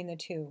gap between the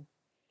two.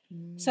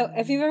 So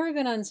if you've ever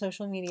been on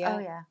social media. Oh,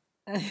 yeah.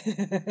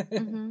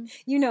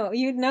 You know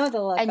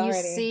the look and already.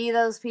 You see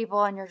those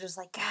people and you're just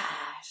like,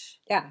 gosh.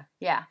 Yeah.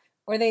 Yeah.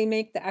 or they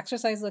make the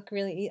exercise look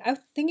really easy. I was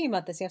thinking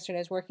about this yesterday.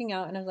 I was working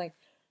out and I was like,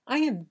 I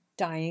am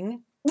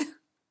dying.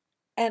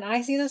 And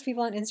I see those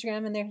people on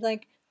Instagram and they're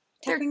like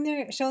tapping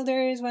their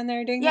shoulders when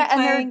they're doing Yeah, the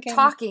and they're plank.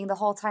 talking the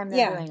whole time they're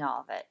Yeah. doing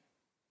all of it.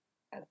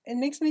 It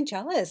makes me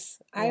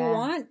jealous. I Yeah.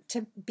 want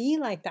to be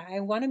like that. I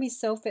want to be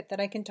so fit that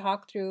I can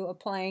talk through a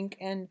plank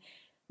and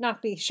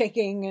not be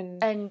shaking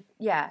And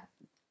yeah,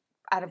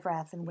 out of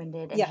breath and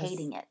winded and Yes.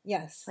 hating it.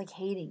 Yes. Like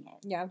hating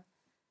it. Yeah.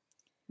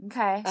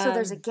 Okay, so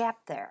there's a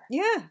gap there.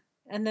 Yeah.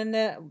 And then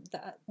the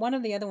one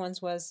of the other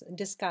ones was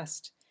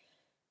disgust.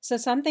 So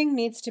something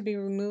needs to be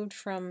removed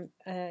from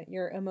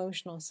your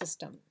emotional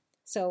system.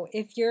 So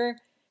if you're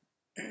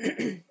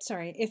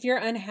if you're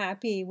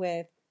unhappy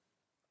with,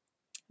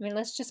 I mean,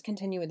 let's just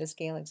continue with the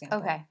scale example.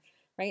 Okay.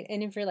 Right?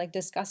 And if you're like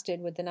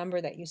disgusted with the number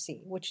that you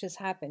see, which has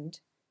happened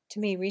to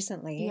me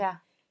recently. Yeah,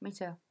 me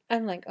too.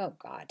 I'm like, oh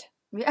God.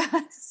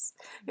 Yes.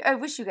 I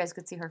wish you guys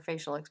could see her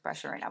facial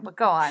expression right now, but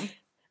go on.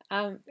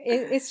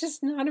 It's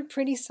just not a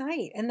pretty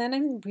sight. And then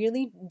I'm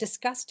really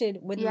disgusted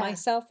with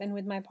myself and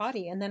with my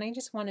body. And then I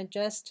just want to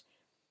just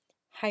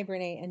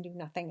hibernate and do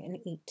nothing and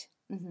eat,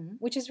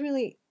 which is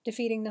really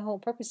defeating the whole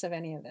purpose of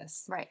any of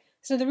this. Right.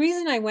 So the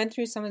reason I went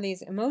through some of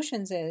these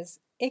emotions is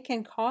it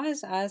can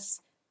cause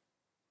us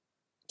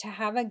to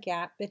have a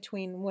gap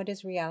between what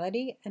is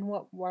reality and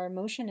what our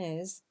emotion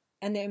is.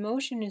 And the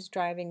emotion is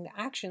driving the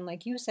action,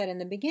 like you said in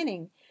the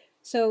beginning.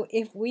 So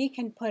if we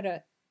can put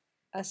a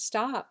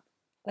stop,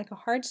 like a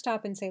hard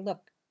stop, and say,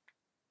 look,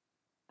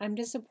 I'm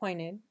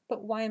disappointed,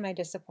 but why am I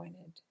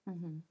disappointed?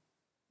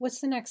 What's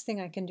the next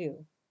thing I can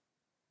do?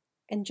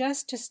 And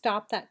just to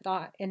stop that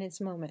thought in its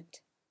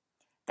moment.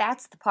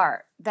 That's the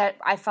part that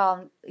I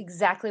found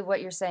exactly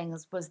what you're saying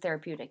was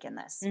therapeutic in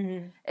this.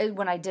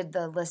 When I did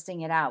the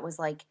listing it out, was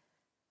like,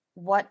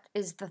 what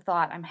is the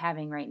thought I'm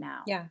having right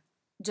now? Yeah.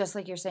 Just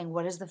like you're saying,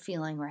 what is the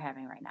feeling we're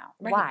having right now?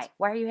 Right. Why?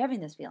 Why are you having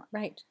this feeling?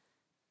 Right.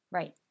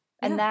 Right.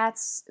 And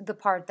that's the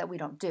part that we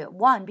don't do.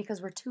 One,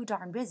 because we're too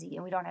darn busy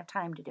and we don't have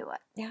time to do it.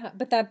 Yeah,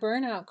 but that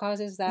burnout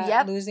causes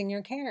that losing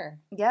your care.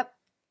 Yep.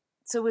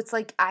 So it's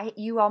like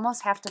you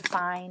almost have to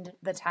find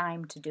the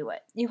time to do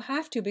it. You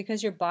have to,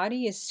 because your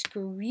body is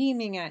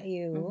screaming at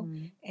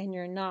you and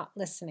you're not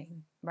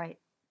listening. Right.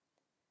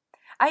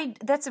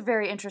 That's a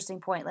very interesting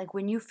point. Like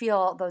when you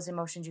feel those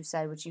emotions you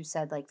said, which you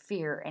said like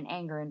fear and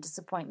anger and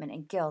disappointment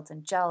and guilt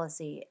and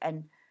jealousy, and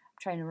I'm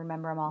trying to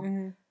remember them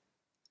all.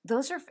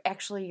 Those are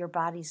actually your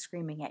body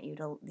screaming at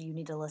you you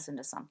need to listen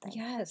to something.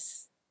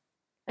 Yes.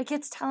 Like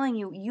it's telling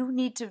you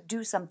need to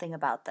do something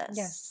about this.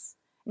 Yes.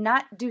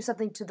 Not do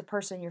something to the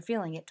person you're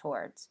feeling it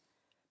towards,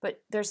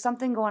 but there's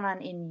something going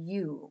on in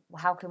you.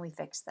 How can we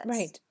fix this?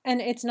 Right.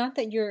 And it's not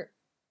that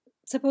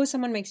suppose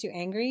someone makes you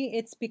angry,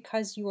 it's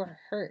because you are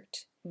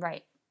hurt.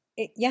 Right.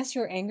 Yes,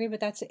 you're angry, but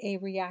that's a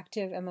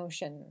reactive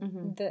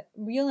emotion. The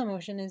real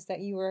emotion is that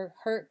you were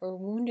hurt or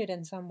wounded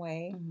in some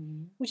way,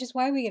 which is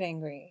why we get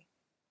angry.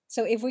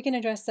 So if we can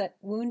address that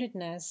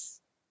woundedness,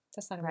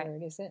 that's not a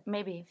word, is it?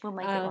 Maybe. We'll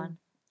make it one.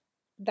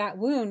 That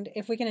wound,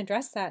 if we can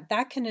address that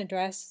can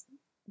address,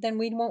 then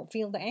we won't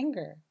feel the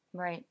anger.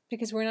 Right.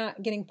 Because we're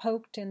not getting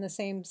poked in the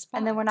same spot.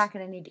 And then we're not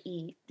going to need to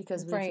eat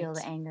because we feel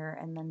the anger.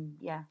 And then,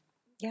 Yeah.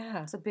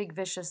 It's a big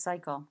vicious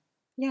cycle.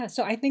 Yeah.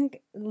 So I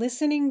think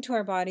listening to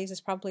our bodies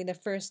is probably the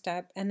first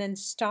step. And then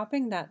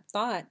stopping that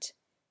thought,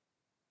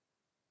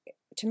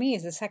 to me,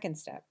 is the second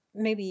step.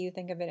 Maybe you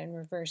think of it in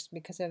reverse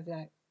because of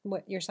that,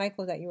 what your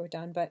cycle that you were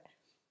done. But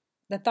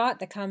the thought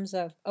that comes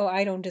of, oh,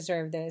 I don't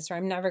deserve this, or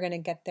I'm never going to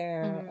get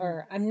there,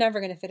 or I'm never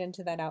going to fit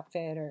into that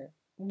outfit, or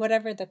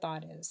whatever the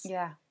thought is.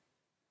 Yeah.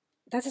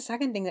 That's the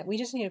second thing that we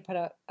just need to put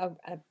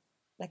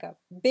a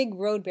big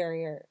road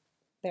barrier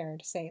there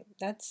to say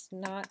that's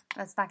not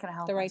going to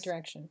help the right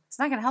direction. It's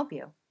not going to help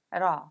you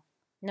at all.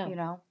 No. You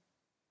know?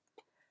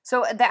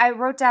 So I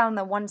wrote down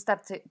the one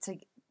step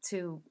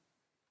to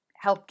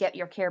help get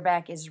your care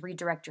back is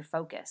redirect your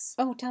focus.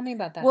 Oh, tell me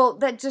about that. Well,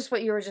 that's just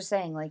what you were just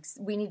saying. Like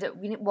we need to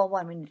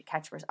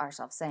catch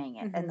ourselves saying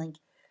it. And like,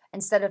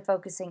 instead of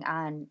focusing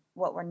on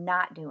what we're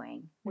not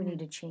doing, we need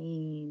to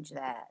change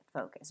that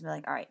focus. And be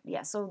like, all right,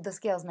 yeah, so the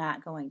scale's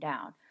not going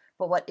down,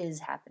 but what is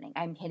happening?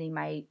 I'm hitting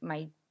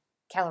my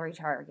calorie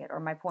target or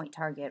my point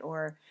target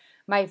or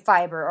my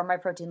fiber or my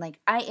protein. Like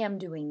I am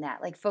doing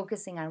that. Like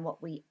focusing on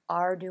what we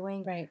are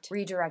doing,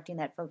 redirecting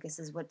that focus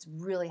is what's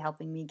really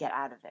helping me get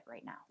out of it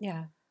right now.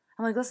 Yeah.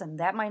 I'm like, listen,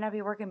 that might not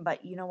be working,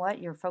 but you know what?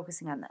 You're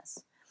focusing on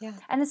this. Yeah.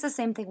 And it's the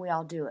same thing. We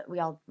all do it. We're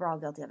all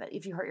guilty of it.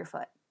 If you hurt your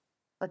foot,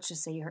 let's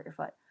just say you hurt your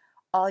foot.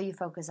 All you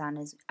focus on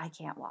is, I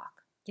can't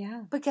walk.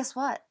 Yeah. But guess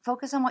what?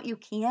 Focus on what you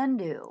can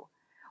do.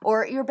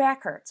 Or your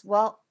back hurts.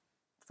 Well,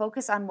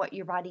 focus on what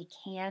your body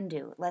can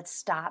do. Let's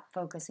stop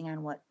focusing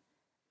on what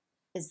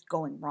is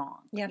going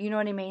wrong. Yeah. You know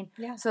what I mean?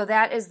 Yeah. So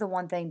that is the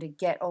one thing to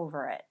get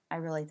over it, I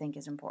really think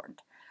is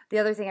important. The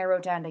other thing I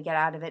wrote down to get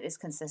out of it is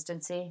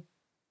consistency.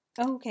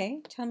 Oh, okay.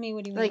 Tell me,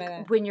 what do you mean by that?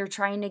 Like when you're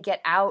trying to get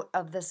out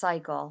of the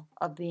cycle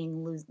of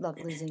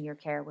losing your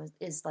care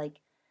is like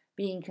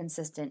being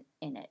consistent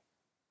in it,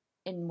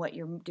 in what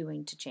you're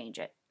doing to change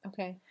it.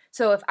 Okay.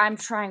 So if I'm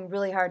trying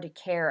really hard to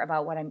care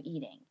about what I'm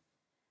eating,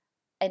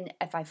 And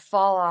if I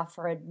fall off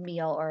for a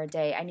meal or a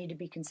day, I need to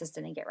be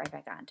consistent and get right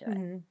back onto it.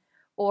 Mm-hmm.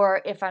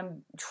 Or if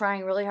I'm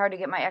trying really hard to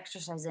get my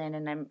exercise in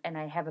and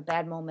I have a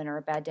bad moment or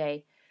a bad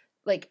day,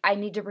 like I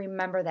need to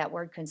remember that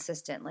word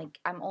consistent. Like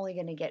I'm only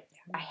going to get,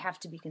 I have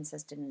to be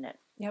consistent in it.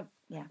 Yep.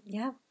 Yeah.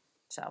 Yeah.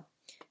 So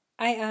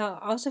I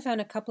also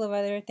found a couple of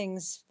other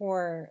things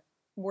for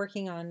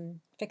working on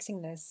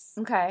fixing this.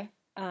 okay.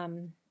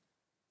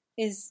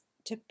 Is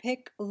to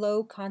pick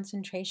low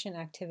concentration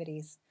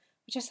activities,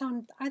 which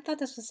I thought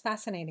this was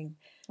fascinating.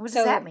 What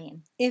does that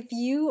mean? If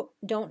you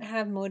don't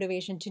have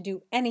motivation to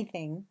do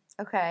anything,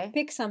 okay,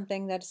 pick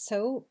something that's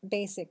so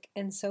basic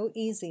and so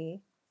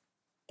easy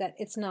that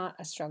it's not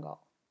a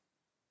struggle.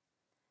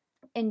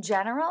 In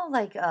general,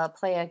 like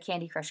play a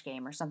Candy Crush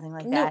game or something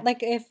like No, that. like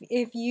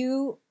if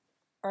you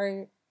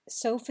are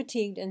so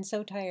fatigued and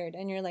so tired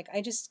and you're like,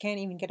 I just can't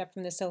even get up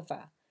from the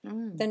sofa,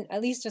 then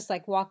at least just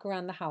like walk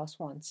around the house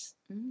once.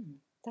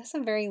 That's a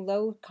very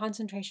low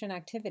concentration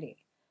activity.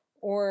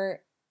 Or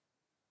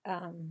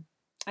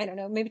I don't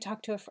know, maybe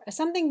talk to a friend,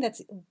 something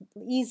that's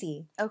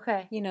easy.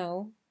 Okay. You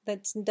know,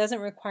 that doesn't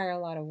require a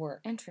lot of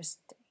work.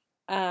 Interesting.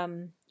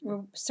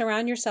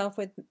 Surround yourself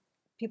with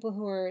people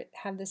who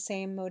have the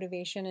same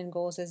motivation and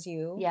goals as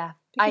you. Yeah,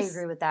 I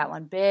agree with that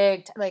one.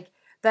 Like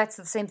that's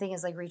the same thing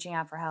as like reaching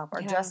out for help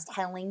or just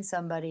telling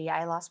somebody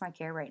I lost my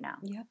care right now.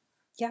 Yep.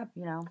 Yeah.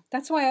 You know.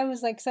 That's why I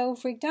was like so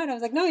freaked out. I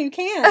was like, no, you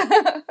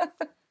can't.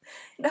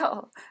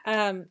 No.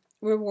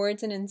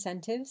 Rewards and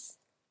incentives.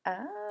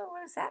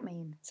 What does that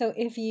mean? So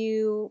if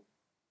you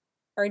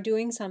are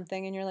doing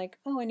something and you're like,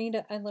 oh, I need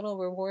a little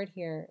reward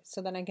here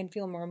so then I can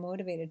feel more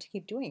motivated to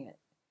keep doing it.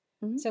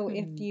 Mm-hmm. So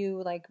if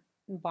you like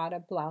bought a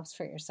blouse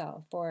for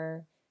yourself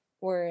or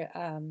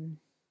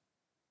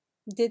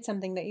did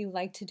something that you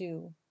like to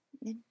do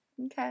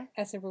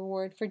as a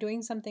reward for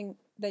doing something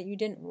that you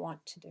didn't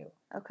want to do.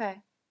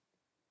 Okay.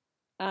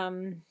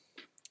 And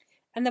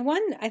the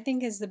one I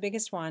think is the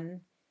biggest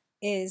one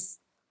is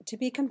to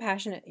be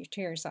compassionate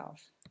to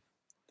yourself.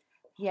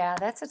 Yeah,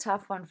 that's a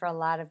tough one for a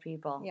lot of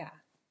people. Yeah.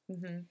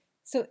 Mm-hmm.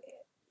 So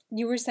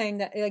you were saying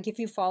that like if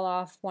you fall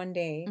off one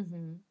day,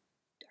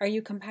 are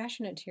you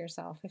compassionate to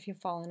yourself if you've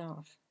fallen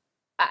off?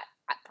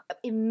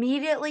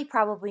 Immediately,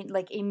 probably,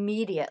 like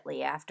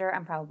immediately after,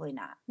 I'm probably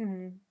not.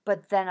 Mm-hmm.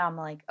 But then I'm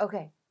like,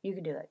 okay, you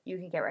can do it. You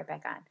can get right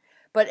back on.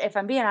 But if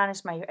I'm being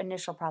honest, my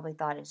initial probably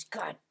thought is,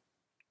 God,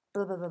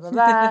 blah, blah, blah, blah,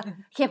 blah.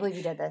 Can't believe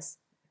you did this.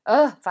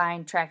 Oh,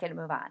 fine, track it and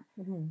move on.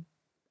 Mm-hmm.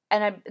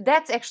 And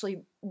that's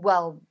actually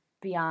well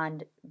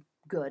beyond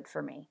good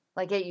for me.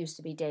 Like it used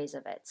to be days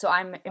of it. So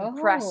I'm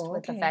impressed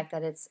with the fact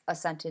that it's a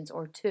sentence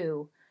or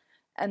two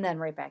and then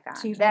right back on.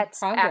 So you've had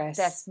progress.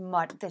 That's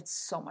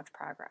so much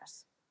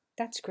progress.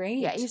 That's great.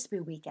 Yeah, it used to be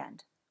a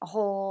weekend. A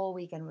whole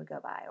weekend would go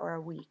by or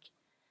a week.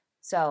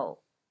 So,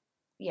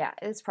 yeah,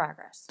 it's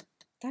progress.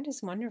 That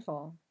is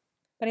wonderful.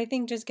 But I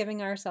think just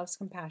giving ourselves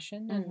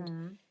compassion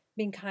and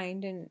being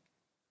kind and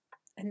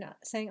not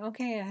saying,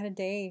 okay, I had a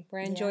day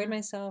where I enjoyed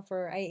myself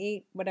or I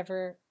ate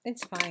whatever,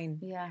 it's fine.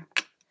 Yeah.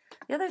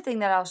 The other thing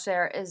that I'll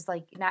share is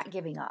like not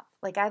giving up.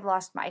 Like I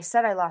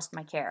said I lost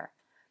my care,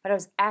 but I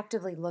was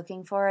actively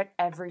looking for it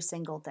every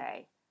single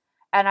day.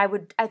 And I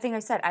would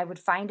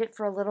find it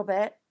for a little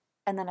bit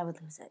and then I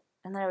would lose it.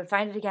 And then I would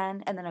find it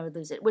again and then I would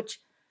lose it,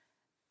 which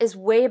is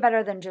way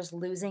better than just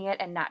losing it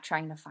and not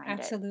trying to find it.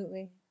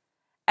 Absolutely.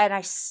 And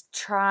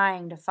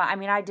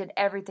I did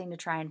everything to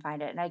try and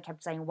find it. And I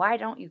kept saying, why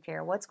don't you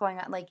care? What's going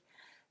on? Like,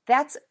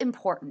 that's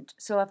important.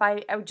 So if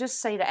I would just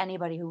say to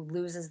anybody who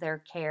loses their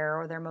care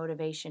or their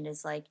motivation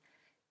is like,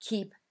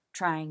 keep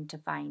trying to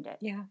find it.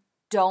 Yeah.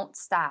 Don't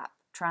stop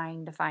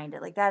trying to find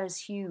it. Like that is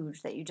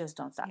huge that you just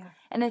don't stop. Yeah.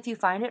 And if you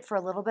find it for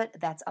a little bit,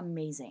 that's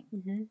amazing.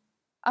 Mm-hmm.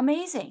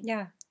 Amazing.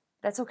 Yeah.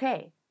 That's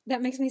okay.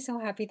 That makes me so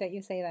happy that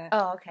you say that.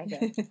 Oh, okay,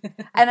 good.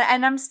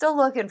 and I'm still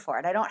looking for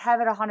it. I don't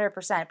have it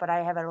 100%, but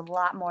I have it a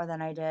lot more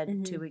than I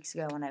did 2 weeks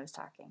ago when I was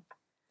talking.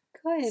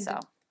 Good. So,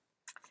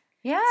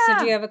 yeah. So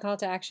do you have a call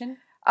to action?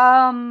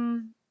 I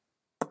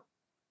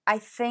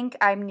think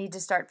I need to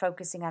start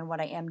focusing on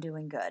what I am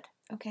doing good.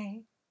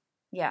 Okay.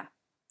 Yeah,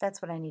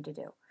 that's what I need to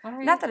do. All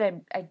right. Not that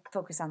I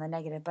focus on the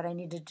negative, but I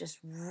need to just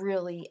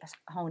really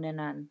hone in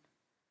on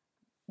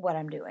what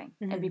I'm doing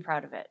and be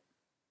proud of it.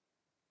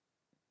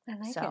 I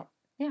like it.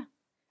 Yeah.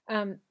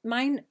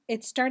 Mine,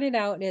 it started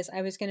out as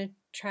I was going to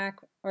track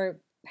or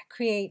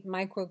create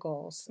micro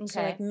goals. Okay.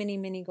 So like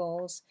mini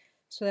goals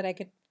so that I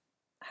could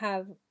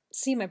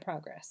see my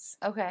progress.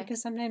 Okay.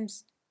 Because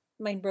sometimes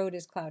my road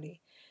is cloudy.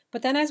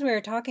 But then as we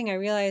were talking, I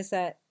realized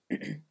that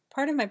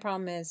part of my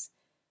problem is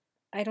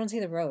I don't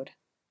see the road.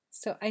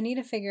 So I need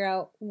to figure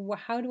out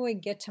how do I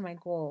get to my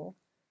goal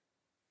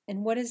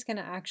and what is going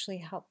to actually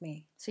help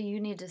me. So you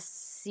need to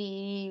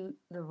see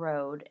the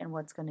road and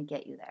what's going to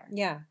get you there.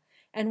 Yeah.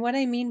 And what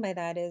I mean by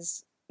that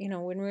is,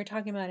 when we were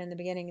talking about in the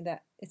beginning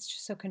that it's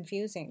just so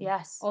confusing.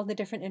 Yes. All the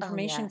different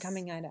information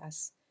coming at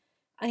us.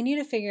 I need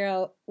to figure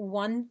out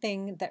one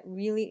thing that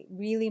really,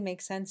 really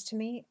makes sense to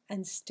me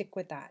and stick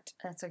with that.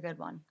 That's a good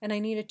one. And I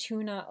need to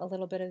tune out a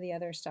little bit of the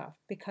other stuff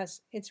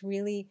because it's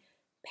really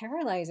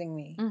paralyzing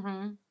me.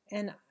 Mm-hmm.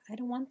 And I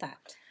don't want that.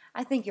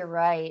 I think you're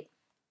right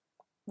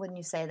when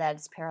you say that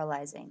it's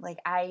paralyzing. Like,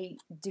 I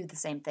do the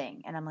same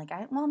thing. And I'm like,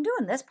 I'm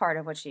doing this part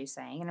of what she's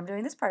saying. And I'm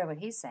doing this part of what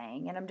he's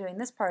saying. And I'm doing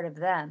this part of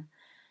them.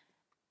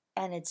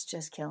 And it's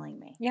just killing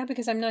me. Yeah,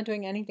 because I'm not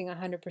doing anything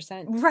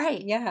 100%.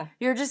 Right. Yeah.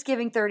 You're just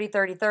giving 30,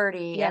 30,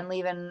 30 Yeah. and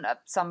leaving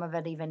some of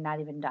it not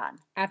even done.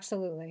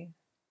 Absolutely.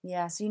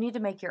 Yeah, so you need to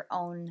make your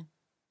own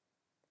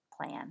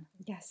plan.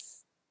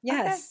 Yes.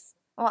 Yes. Okay.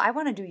 Well, I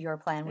want to do your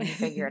plan when you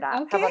figure it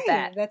out. Okay. How about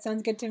that? That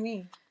sounds good to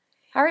me.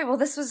 All right, well,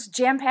 this was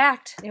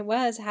jam-packed. It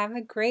was. Have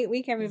a great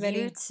week, everybody.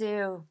 You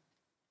too.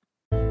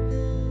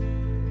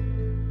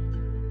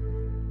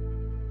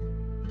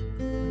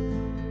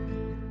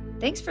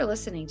 Thanks for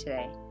listening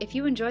today. If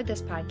you enjoyed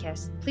this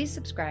podcast, please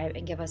subscribe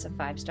and give us a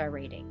 5-star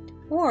rating.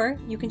 Or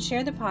you can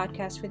share the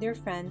podcast with your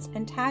friends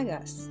and tag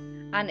us.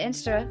 On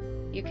Insta,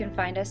 you can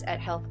find us at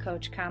Health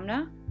Coach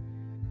Kamna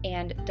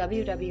and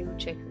WW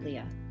Chick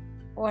Leah.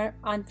 Or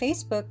on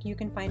Facebook, you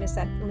can find us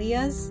at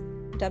Leah's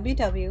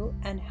WW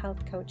and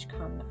Health Coach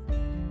Kamna.